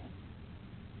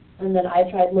 And then I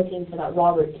tried looking for that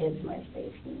Robert kid's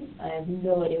MySpace, and I have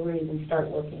no idea where to even start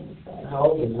looking. So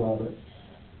How old is Robert?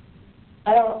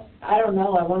 I don't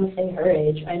know. I want to say her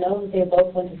age. I know that they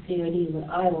both went to COD when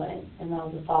I went, and that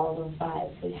was the fall of 05,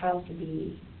 so he has to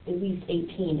be at least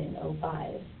 18 in 05.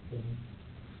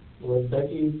 Mm-hmm. Was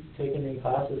Becky taking any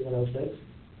classes in 06?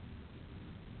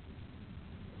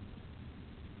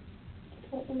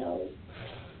 I don't know.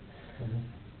 Mm-hmm.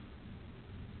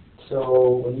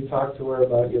 So when you talked to her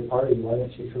about your party, why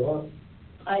didn't she show up?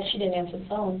 She didn't answer the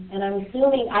phone, and I'm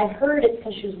assuming, I heard it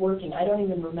because she was working. I don't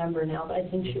even remember now, but I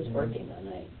think she was working that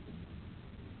night.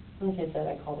 Like I said,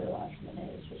 I called her last minute.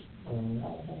 It's just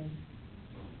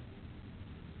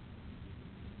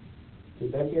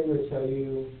Did Becky ever tell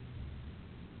you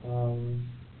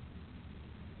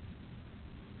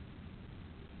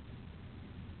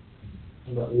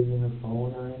about losing her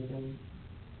phone or anything?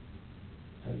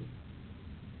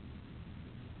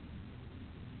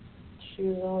 She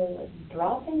was always like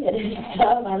dropping it and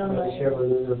stuff. I don't know. Did she ever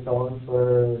lose her phone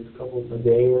for a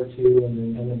day or two and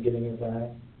then end up getting it back?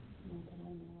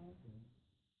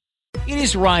 It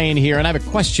is Ryan here, and I have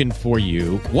a question for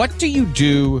you. What do you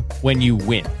do when you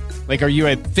win? Like, are you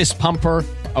a fist pumper,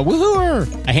 a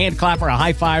woohooer, a hand clapper, a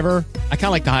high fiver? I kind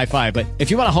of like the high five, but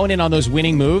if you want to hone in on those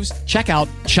winning moves, check out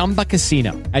Chumba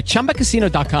Casino. At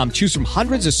ChumbaCasino.com, choose from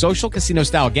hundreds of social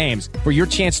casino-style games for your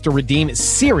chance to redeem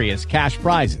serious cash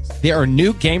prizes. There are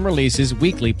new game releases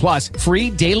weekly, plus free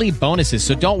daily bonuses.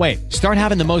 So don't wait. Start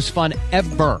having the most fun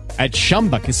ever at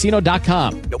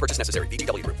ChumbaCasino.com. No purchase necessary.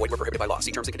 VGW. Void where prohibited by law.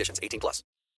 See terms and conditions. 18+.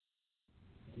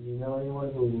 Do you know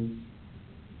anyone who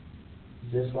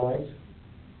dislikes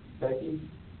Becky?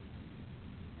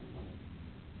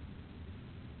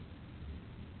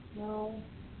 No.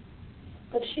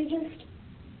 But she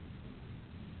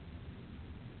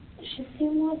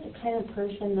seemed like the kind of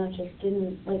person that just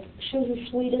didn't, like, she was the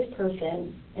sweetest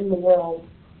person in the world.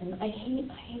 And I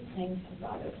hate saying stuff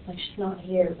about her. It's like, she's not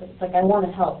here, but it's like, I want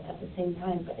to help at the same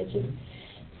time. But it just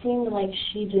seemed like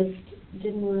she just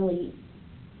didn't really,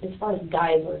 as far as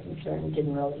guys were concerned,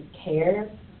 didn't really care.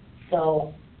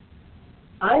 So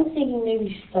I'm thinking maybe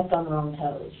she stepped on the wrong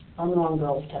toes, on the wrong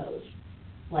girl's toes.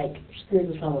 Like, screwed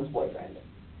with someone's boyfriend.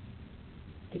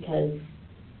 Because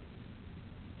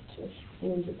it just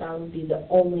seems that would be the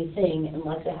only thing,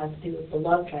 unless it has to do with the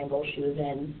love triangle she was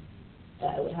in,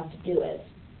 that I would have to do it.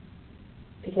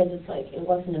 Because it's like, it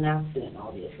wasn't an accident,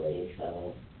 obviously,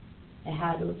 so it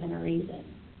had to have been a reason.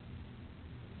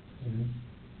 Mm-hmm.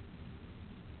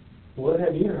 What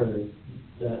have you heard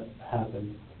that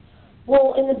happened?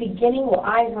 Well, in the beginning, what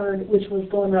I heard, which was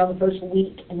going around the first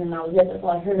week, and then that was it, that's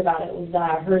all I heard about it, was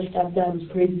that her stepdad was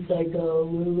crazy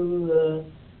psycho,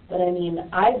 but I mean,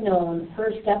 I've known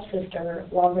her stepsister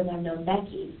longer than I've known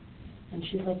Becky, and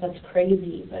she's like, that's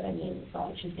crazy, but I mean, it's not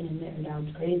like she's going to admit her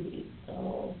dad's crazy,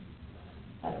 so,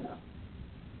 I don't know.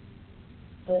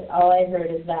 But all I heard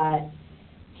is that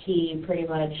he pretty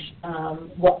much,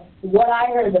 what I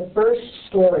heard, the first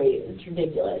story, it's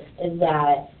ridiculous, is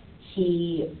that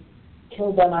he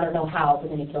killed them, I don't know how, but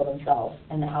then he killed himself,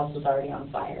 and the house was already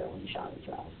on fire when he shot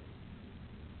himself.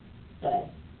 But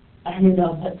I don't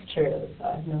know if that's true, so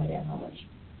I have no idea how much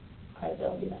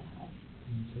credibility that has.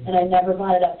 Mm-hmm. And I never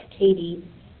brought it up to Katie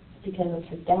because it's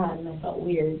her dad, and I felt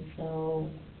weird, so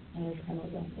I was kind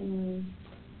of like,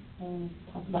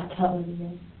 talk about that one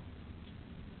again.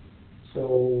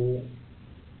 So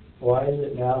why is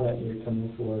it now that you're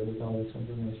coming forward with all this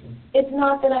information? It's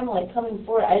not that I'm like coming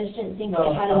forward. I just didn't think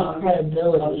it had any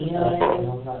credibility. You know what I mean?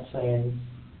 I'm not saying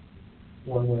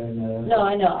one way or another. No,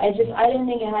 I know. I didn't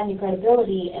think it had any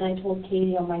credibility, and I told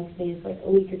Katie on MySpace like a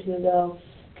week or two ago,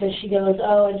 because she goes,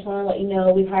 "Oh, I just want to let you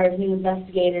know we've hired new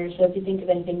investigators. So if you think of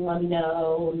anything, let me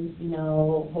know. You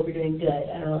know, hope you're doing good."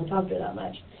 I don't really talk to her that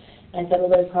much. And I said, "Well,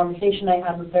 there's a conversation I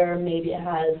had with her. Maybe it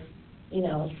has, you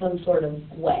know, some sort of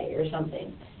way or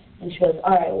something." And she goes,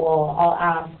 all right, well, I'll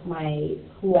ask my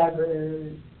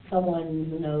whoever, someone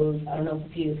who knows, I don't know if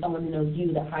it's you, someone who knows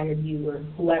you that hired you or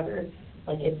whoever,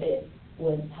 like if it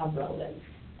would have relevance.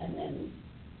 And then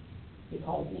he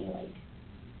called me like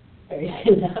very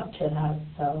soon after that,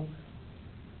 so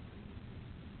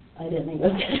I didn't think it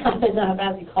was going to happen that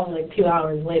fast. He called me like 2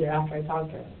 hours later after I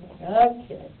talked to her. I was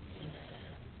like, okay.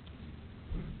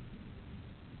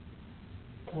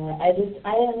 But I didn't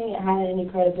think it had any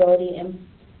credibility, and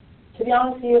to be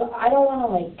honest with you, I don't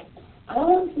want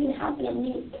something to happen to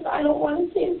me, because I don't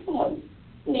want to say someone's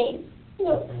name, you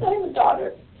know, because I have a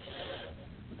daughter.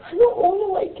 I don't want to,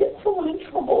 like, get someone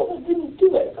in trouble that didn't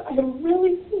do it, but I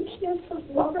really think he has something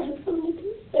to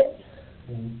do with it.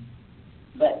 Mm-hmm.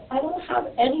 But I don't have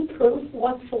any proof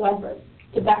whatsoever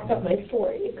to back up my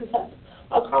story, because that's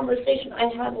a conversation I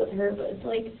had with her, but it's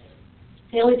like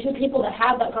the only two people that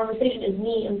have that conversation is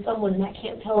me and someone that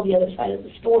can't tell the other side of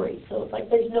the story. So it's like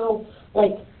there's no,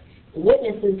 like,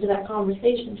 witnesses to that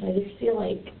conversation, so I just feel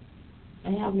like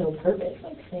I have no purpose,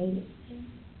 like, saying anything.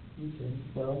 Okay,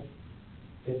 well,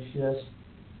 it's just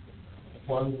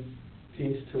one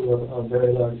piece to a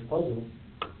very large puzzle.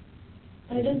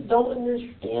 I just don't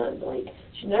understand, like,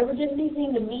 she never did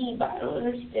anything to me, but I don't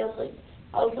understand, like,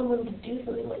 how someone could do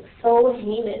something, like, so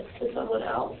heinous to someone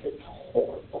else. It's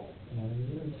horrible.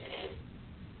 And,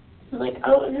 like, I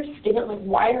don't understand, like,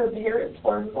 why her parents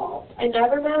were involved. I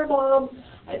never met her mom.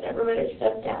 I never met her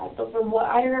stepdad. But from what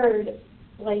I heard,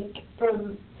 like,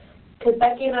 because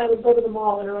Becky and I would go to the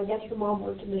mall, and I guess her mom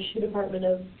worked in the shoe department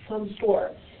of some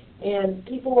store. And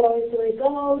people would always be like,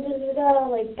 oh, da-da-da,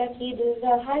 like, Becky,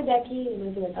 da-da-da, hi, Becky. And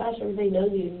I'd be like, gosh, everybody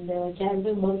knows you. And they're like, yeah,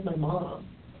 everybody loves my mom.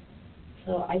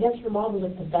 So I guess her mom was,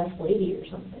 like, the best lady or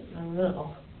something. I don't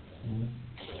know.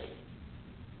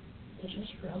 It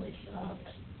just really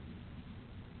sucks.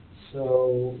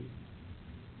 So,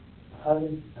 how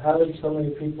did so many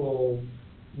people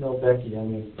know Becky? I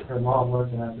mean, her mom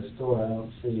working at the store, I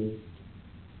don't see.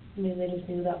 I mean, they just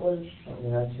knew that was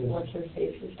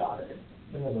what's-her-face's daughter.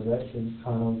 Yeah, but that seems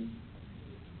kind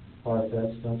of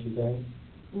far-fetched, don't you think?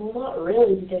 Well, not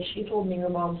really, because she told me her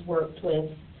mom's worked with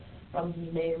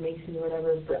May or Mason or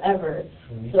whatever forever.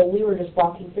 Mm-hmm. So we were just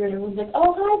walking through, and everyone's like,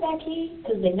 oh, hi, Becky,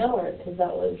 because they know her, because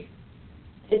that was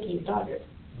Vicky's daughter.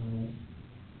 Mm-hmm.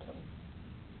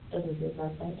 So it doesn't feel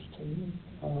far-fetched to me.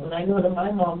 When I go to my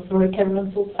mom's work,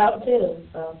 everyone flips out, too,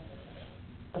 so.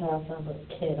 But I also have a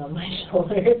kid on my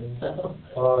shoulder, so.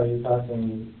 Oh, are you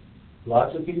talking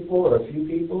lots of people or a few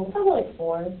people? Probably like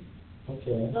 4.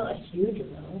 Okay. Not a huge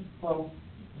amount. Well,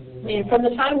 I mean, from the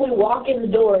time we walk in the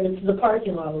door into the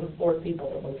parking lot with 4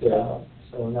 people. Okay,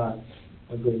 so not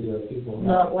a good deal of people.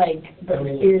 Not like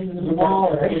Britney Spears in the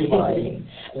mall or anything.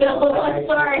 No, I'm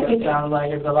sorry. It sounds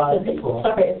like it's a lot of people.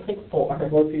 Sorry, it's like 4.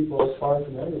 4 people is far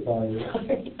from everybody.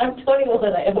 Sorry, I'm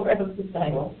 21. I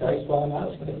overemphasize. Well, that's why I'm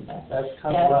asking. That's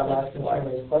kind of why I'm asking so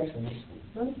many questions.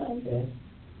 That's fine. Okay.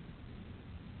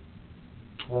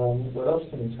 What else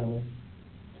can you tell me?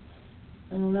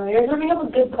 I don't know. You're coming up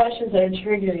with good questions that are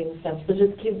triggering stuff, so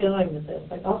just keep going with this.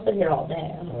 Like, I'll sit here all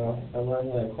day. I'm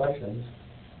running out of questions.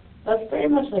 That's pretty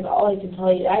much, like, all I can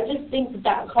tell you. I just think that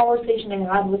that conversation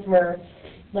I had with her,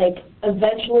 like,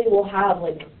 eventually will have,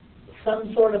 like,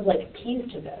 some sort of, like,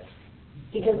 piece to this.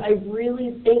 Because I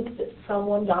really think that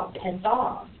someone got pissed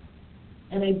off.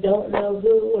 And I don't know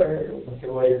who or... Okay,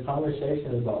 well, your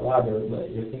conversation is about Robert,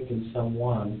 but you're thinking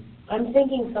someone. I'm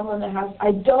thinking someone that has...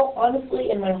 I don't,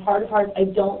 honestly, in my heart of hearts, I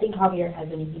don't think Javier has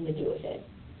anything to do with it.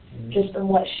 Mm-hmm. Just from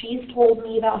what she's told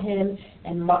me about him,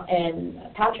 and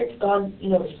Patrick's gone, you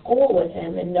know, to school with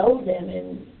him and knows him,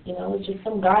 and, you know, it's just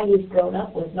some guy he's grown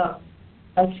up with, not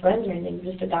best friends or anything,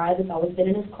 just a guy that's always been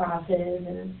in his classes,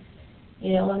 and,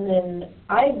 you know, and then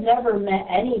I've never met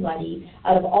anybody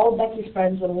out of all Becky's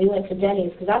friends when we went to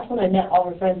Denny's, because that's when I met all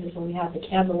her friends, is when we had the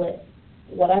candlelit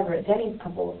whatever at Denny's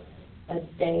a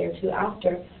day or 2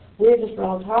 after. We were just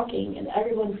all talking, and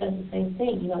everyone said the same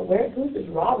thing. You know, who's this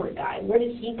Robert guy? Where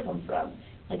did he come from?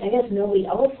 Like, I guess nobody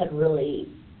else had really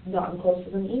gotten close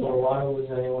to them either. Well, why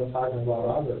was anyone talking about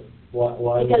Robert?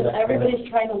 Why because everybody's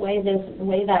trying to weigh this and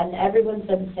weigh that, and everyone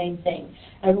said the same thing.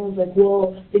 Everyone's like,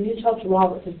 well, they need to talk to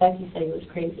Robert because Becky said he was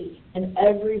crazy. And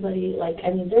everybody, like,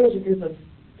 I mean, there was a group of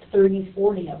 30,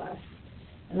 40 of us.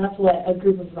 And that's what a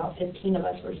group of about 15 of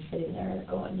us were just sitting there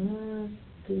going,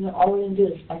 because all we're going to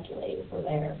do is speculate if we're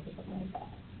there or something like that.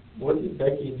 What did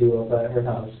Becky do up at her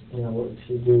house? You know, what did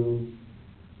she do,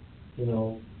 you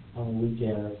know, on a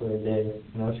weekend or for a day?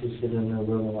 You know, she sit in her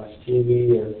room and watch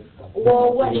TV or...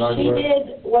 Well, what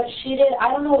she did,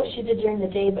 I don't know what she did during the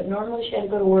day, but normally she had to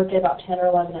go to work at about 10 or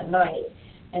 11 at night.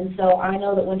 And so I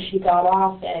know that when she got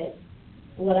off at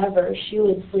whatever, she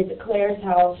would sleep at Claire's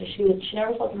house, or she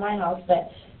never slept at my house,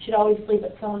 but she'd always sleep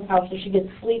at someone's house, so she could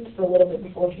sleep for a little bit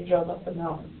before she drove up the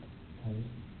mountain. Did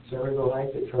you ever go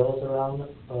hike the trails around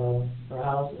her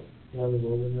house? You know, the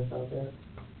wilderness out there?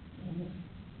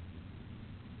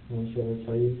 Did she ever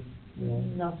tell you?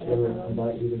 Not that she ever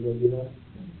invite you to go do that?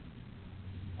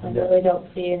 I really don't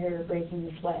see her breaking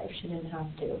the sweat if she didn't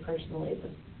have to, personally. But,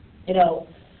 you know,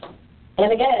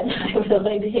 and again, I have no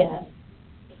idea.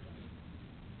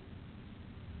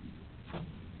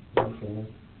 Okay.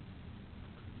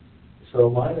 So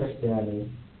my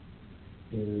understanding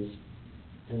is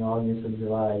in August and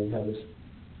July you have this...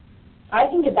 I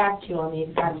can get back to you on the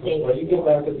exact date. Well, you get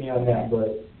back with me on that,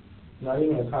 but not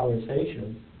even a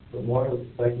conversation, but more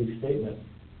of Becky's statement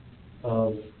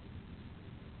of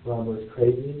Robert's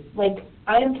crazy. Like,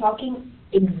 I am talking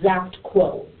exact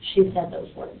quote. She said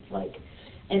those words, like,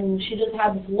 and she just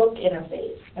had this look in her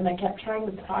face, and I kept trying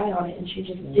to pry on it, and she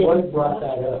just didn't. What brought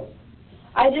that up?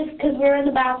 Because we were in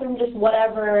the bathroom, just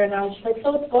whatever, and I was just like,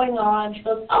 so what's going on? She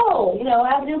goes, oh, I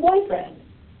have a new boyfriend.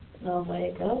 And I was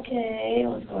like, okay,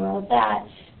 what's going on with that?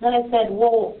 And then I said,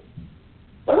 well,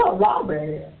 what about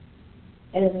Robert?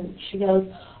 And she goes,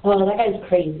 oh, that guy's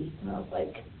crazy. And I was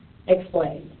like,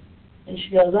 explain. And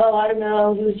she goes, oh, I don't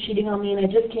know, he was cheating on me, and I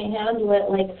just can't handle it.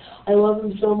 Like, I love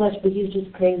him so much, but he's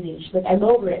just crazy. And she's like, I'm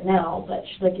over it now. But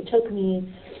she's like, it took me,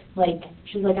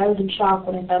 she's like, I was in shock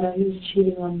when I found out he was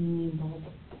cheating on me, blah,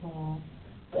 blah, blah.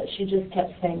 But she just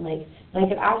kept saying, and I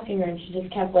kept asking her, and she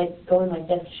just kept, going like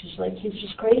this. She's like, he's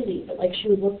just crazy. But, she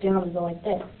would look down and go like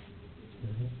this.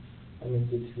 Mm-hmm. I mean,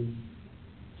 did she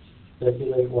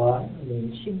speculate why? I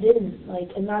mean, she didn't.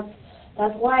 And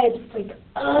that's why it's just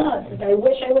I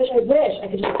wish I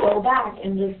could just go back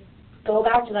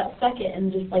to that second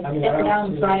and just, sit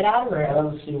down and cry it out of her. I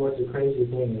don't see what the crazy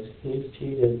thing is. He's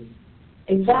cheated.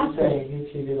 Exactly. She's saying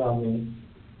he cheated on me,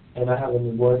 and I have a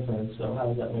new boyfriend, so how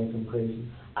does that make him crazy?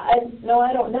 No,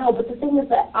 I don't know. But the thing is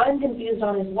that I'm confused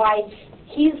on is why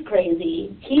he's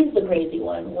crazy. He's the crazy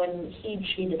one when he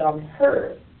cheated on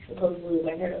her, supposedly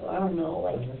by her. I don't know.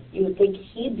 You would think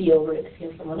he'd be over it because he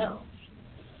has someone else.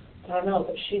 I don't know,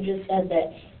 but she just said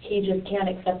that he just can't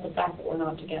accept the fact that we're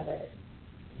not together.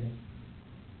 Okay.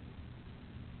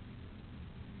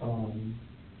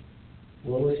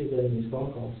 When was he getting these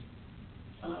phone calls?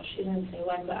 She didn't say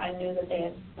when, but I knew that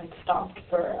they had stopped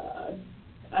for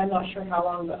I'm not sure how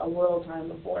long, but a little time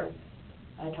before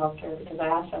I talked to her, because I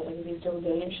asked her, I was like, is he still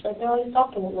doing it? She's like, no, he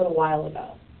stopped a little while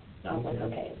ago. And I was like,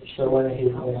 okay. So when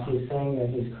he's saying that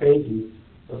he's crazy,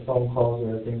 the phone calls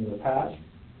are a thing of the past?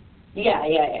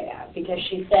 Yeah, because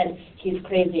she said he's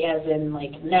crazy as in,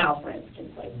 now, for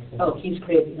instance, oh, he's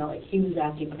crazy. No, he was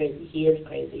acting crazy. He is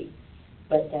crazy.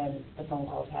 But then the phone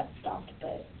calls had stopped,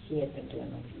 but he had been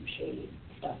doing, some shady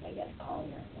stuff, I guess,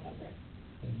 calling her or whatever.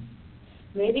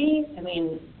 Maybe,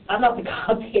 I'm not the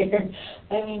cop here.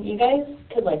 You guys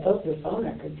could, go through phone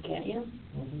records, can't you?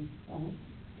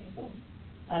 Mm-hmm.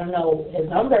 I don't know his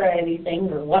number or anything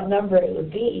or what number it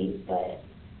would be, but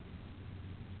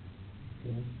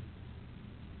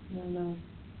I don't know.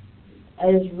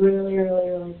 I just really, really,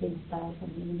 really think that has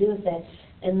something to do with it.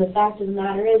 And the fact of the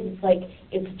matter is,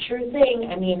 it's a true thing.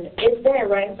 It's there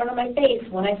right in front of my face.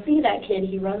 When I see that kid,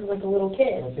 he runs like a little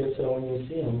kid. Okay, so when you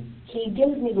see him? He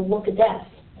gives me the look of death.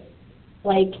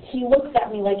 He looks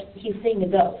at me like he's seeing a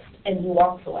ghost, and he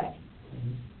walks away.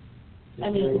 Mm-hmm.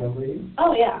 Does he remember you?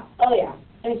 Oh, yeah.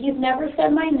 He's never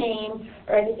said my name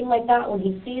or anything like that when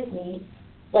he sees me.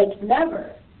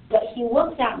 Never. But he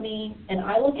looks at me, and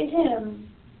I look at him,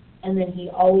 and then he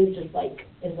always just,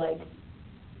 is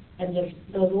and just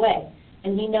goes away.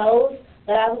 And he knows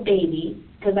that I was a baby,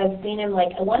 because I've seen him,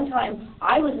 at one time,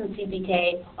 I was in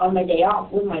CPK on my day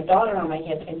off with my daughter on my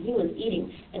hip, and he was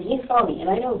eating, and he saw me, and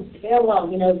I know very well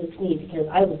he knows it's me, because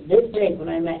I was this big when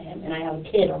I met him, and I have a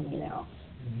kid on me now.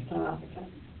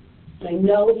 And I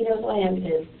know he knows who I am,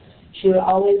 because she would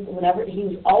always, whenever, he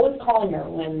was always calling her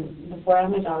before I had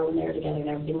my daughter, when they were together and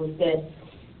everything was good.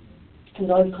 He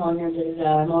was always calling her,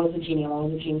 I'm always with Jeanie, I'm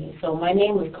always with Jeanie. So my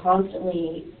name was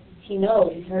constantly, he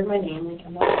knows, he's heard my name,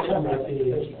 I'm not sure about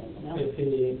it. If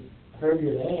he heard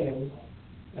your name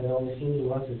and only seen you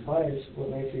once or twice, what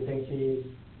makes you think he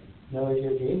knows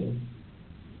you're Jeanie?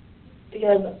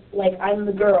 Because, I'm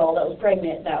the girl that was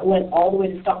pregnant that went all the way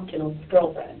to Stockton with his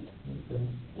girlfriend. Okay.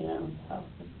 So.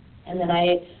 And then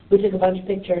we took a bunch of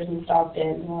pictures in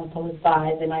Stockton, until it was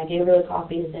 5, and I gave her the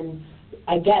copies, and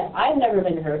I guess, I've never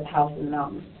been to her house in the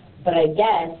mountains, but I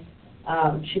guess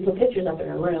she put pictures up in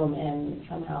her room, and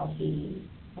somehow he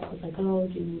was like, oh,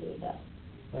 do you do that?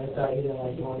 I thought you didn't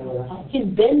like going to her house. He's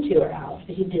been to her house,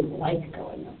 but he didn't like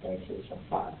going up there, she was so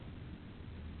far.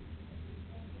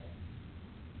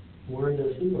 Where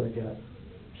does he work at?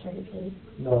 Circuit City.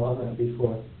 No, I meant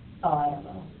before. Oh, I don't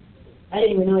know. I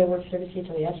didn't even know he worked Circuit City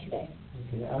until yesterday.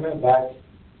 Okay, I meant back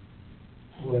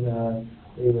when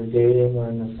they were dating or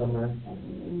in the summer.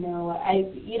 No,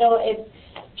 if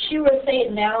she were to say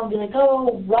it now and be like,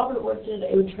 oh, Robert worked at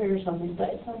it would trigger something, but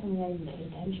it's not something I even pay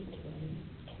attention to. I didn't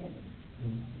care.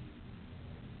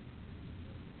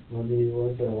 Well, do you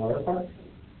work at a water park?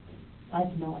 I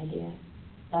have no idea.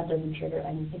 That doesn't trigger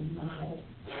anything in my head.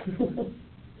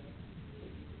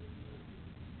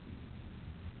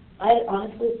 I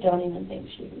honestly don't even think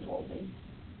she even told me.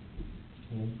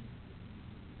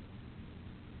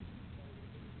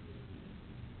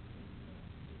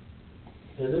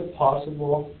 Is it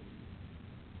possible,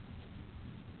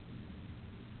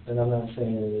 and I'm not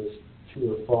saying it is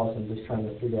true or false. I'm just trying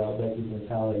to figure out Becky's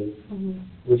mentality. Mm-hmm.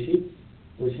 Would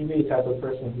she be the type of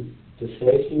person who, to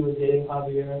say she was dating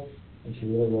Javier and she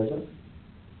really wasn't?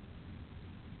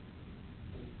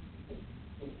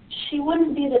 She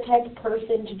wouldn't be the type of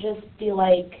person to just be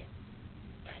like,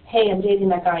 hey, I'm dating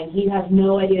that guy, and he has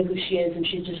no idea who she is, and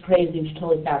she's just crazy, and she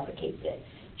totally fabricates it.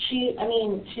 She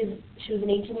was an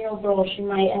 18-year-old girl. She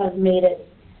might have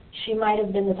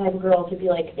been the type of girl to be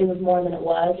like, it was more than it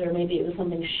was, or maybe it was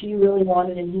something she really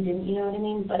wanted and he didn't, you know what I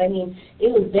mean? But I mean,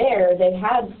 it was there. They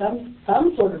had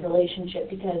some sort of relationship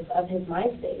because of his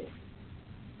MySpace.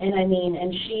 And I mean,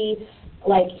 and she,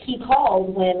 like, he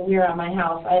called when we were at my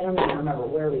house. I don't even remember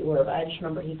where we were, but I just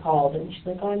remember he called, and she's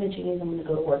like, oh, I'm at Jeannie's, I'm going to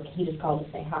go to work. He just called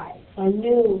to say hi. So I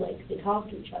knew, like, they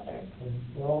talked to each other.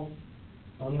 Well,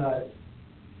 I'm not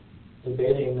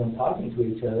debating them talking to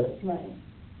each other. Right.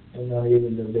 And not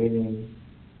even debating,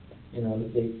 you know,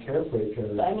 that they care for each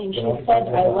other. But I mean, she said,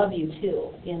 I love you,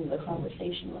 too, at the end of the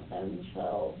conversation with him.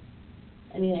 So,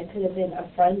 I mean, it could have been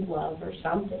a friend love or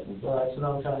something. Well, that's what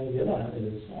I'm trying to get at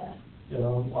is, yeah. You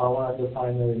know, I want to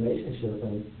define the relationship.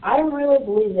 And I don't really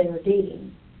believe they were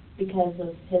dating because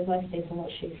of his MySpace and what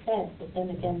she said. But then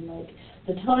again, like,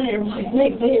 the tone in her voice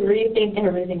makes me rethink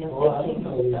everything. Well, I don't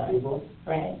know these people.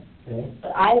 Right. Okay.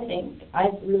 But I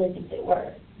really think they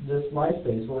were. This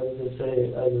MySpace, what does it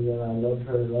say other than I love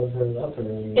her, love her, love her? I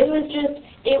mean,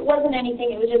 It wasn't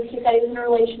anything. It was just, he said he was in a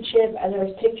relationship, and there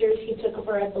was pictures he took of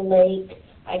her at the lake,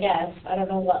 I guess. I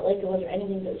don't know what lake it was or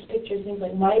anything, but it was pictures, things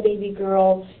like, my baby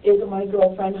girl, isn't my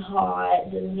girlfriend hot?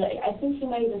 I think he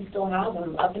might even still have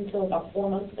them. Up until about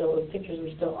 4 months ago, those pictures were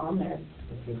still on there.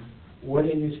 okay. When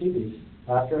did you see these?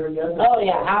 After her death? Oh,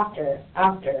 yeah, after.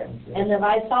 Okay. And then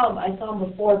I saw him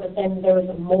before, but then there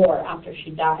was more after she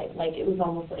died. Like, it was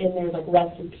almost, and there was like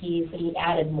rest in peace, and he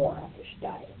added more after she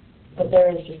died. But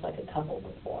there was just like a couple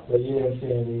before. But you didn't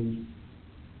see any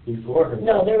before her death?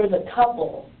 No, there was a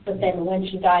couple, but then when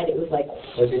she died, it was like...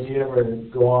 But did you ever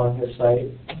go on his site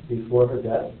before her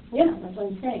death? Yeah, that's what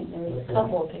I'm saying. There was a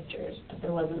couple of pictures, but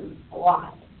there wasn't a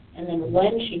lot. And then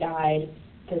when she died,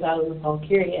 because I was all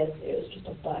curious, it was just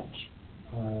a bunch.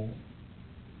 I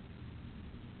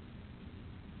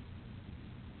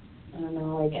don't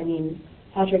know, like, I mean,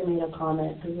 Patrick made a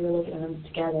comment, because we were looking at them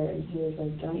together, and he was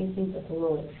like, don't you think that's a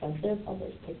little excessive, all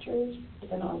those pictures? But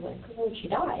then I was like, oh, she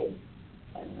died.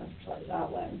 I don't know as far as that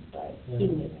went, but he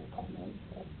made that comment.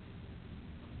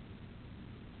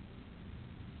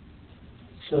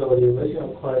 So the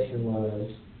original question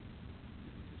was,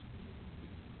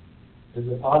 is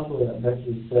it possible that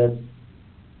Becky said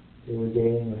they were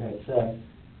dating or had sex,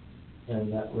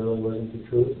 and that really wasn't the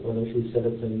truth? Whether she said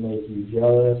it to make you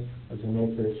jealous, or to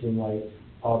make her seem like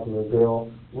a popular girl,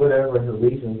 whatever her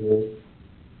reasons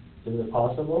is it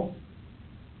possible?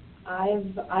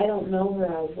 I don't know her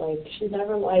as, like, she's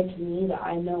never lied to me that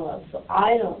I know of, so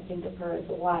I don't think of her as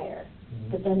a liar.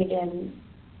 Mm-hmm. But then again,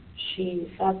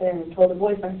 she sat there and told her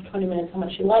boyfriend for 20 minutes how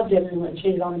much she loved him and went and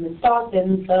cheated on him and stalked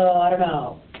him, so I don't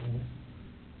know. Mm-hmm.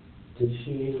 Did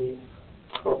she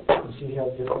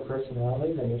have different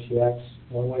personalities? I mean, she acts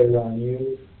one way around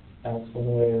you, acts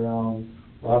one way around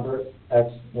Robert,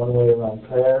 acts one way around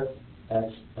Claire,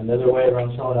 acts another way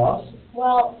around someone else?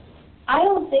 Well, I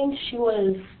don't think she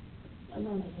was, I don't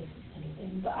know if this is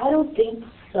anything, but I don't think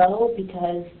so,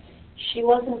 because she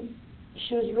was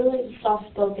really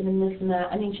soft-spoken and this and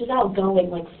that. I mean, she's outgoing,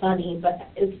 like, funny, but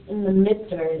it's in the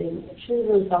midst of everything. She's a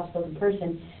really soft-spoken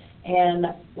person. And,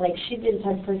 like, she'd be the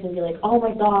type of person to be like, oh,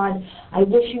 my God, I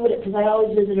wish you would have, because I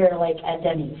always visit her, like, at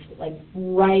Denny's, like,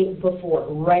 right before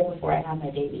I had my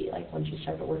baby, like, when she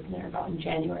started working there about in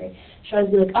January. She'd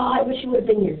always be like, oh, I wish you would have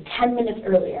been here 10 minutes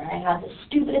earlier. I had the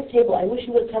stupidest table. I wish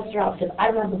you would have tested her out because I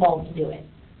don't have the balls to do it.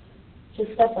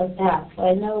 Just stuff like that. So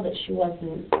I know that she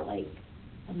wasn't, like,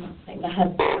 I'm not saying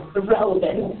that's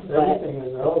irrelevant, but, everything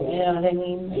is relevant. You know what I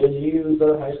mean? Did you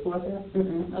go to high school with her?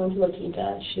 I went to La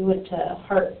Quinta. She went to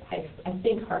Hart High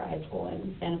School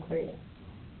in Santa Clarita.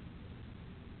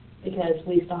 Because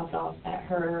we stopped off at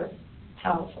her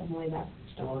house on the way back.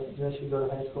 Did she go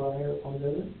to high school out here at Palm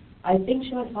Desert? I think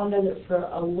she went to Palm Desert for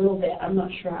a little bit. I'm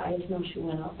not sure. I just know she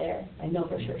went out there. I know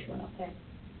for sure she went out there.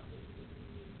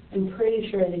 I'm pretty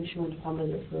sure I think she went to Palm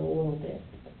Desert for a little bit.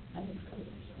 I think so.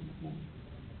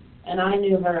 And I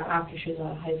knew her after she was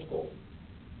out of high school.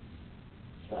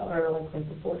 So, or like right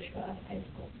before she got out of high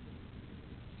school.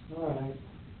 All right.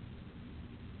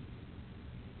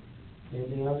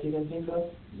 Anything else you can think of?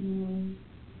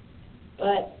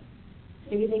 But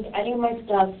if you think any of my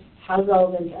stuff has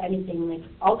relevance to anything, like,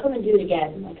 I'll come and do it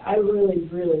again. Like, I really,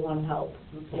 really want to help.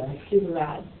 Okay. Like, super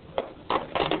bad.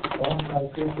 Well, I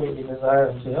appreciate your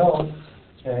desire to know.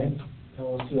 Okay. and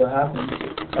we'll see what happens.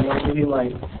 I'm going to give you my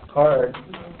card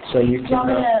so you can... Do you want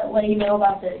me to let you know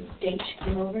about the date she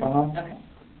came over? Okay.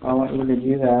 I want you to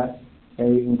do that,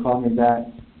 and you can call me back,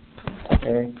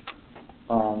 okay?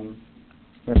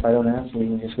 If I don't answer,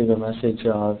 you can just leave a message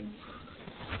of,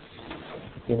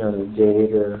 you know, the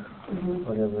date or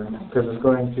whatever. Because it's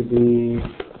going to be,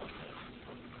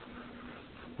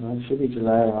 well, it should be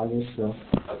July or August, so.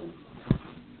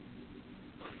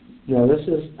 Yeah, this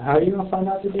is, how are you going to find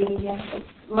out the date again?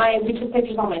 We took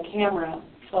pictures on my camera,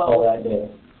 so. Oh, that day.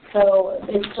 So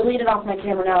it's deleted off my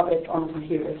camera now, but it's on the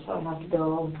computer, so I have to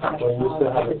go. Well, you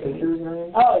still have the pictures or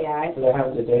anything? Oh, yeah. Do they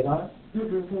have the date on it? I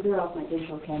do it off my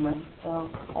digital camera, so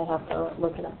I have to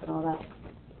look it up and all that.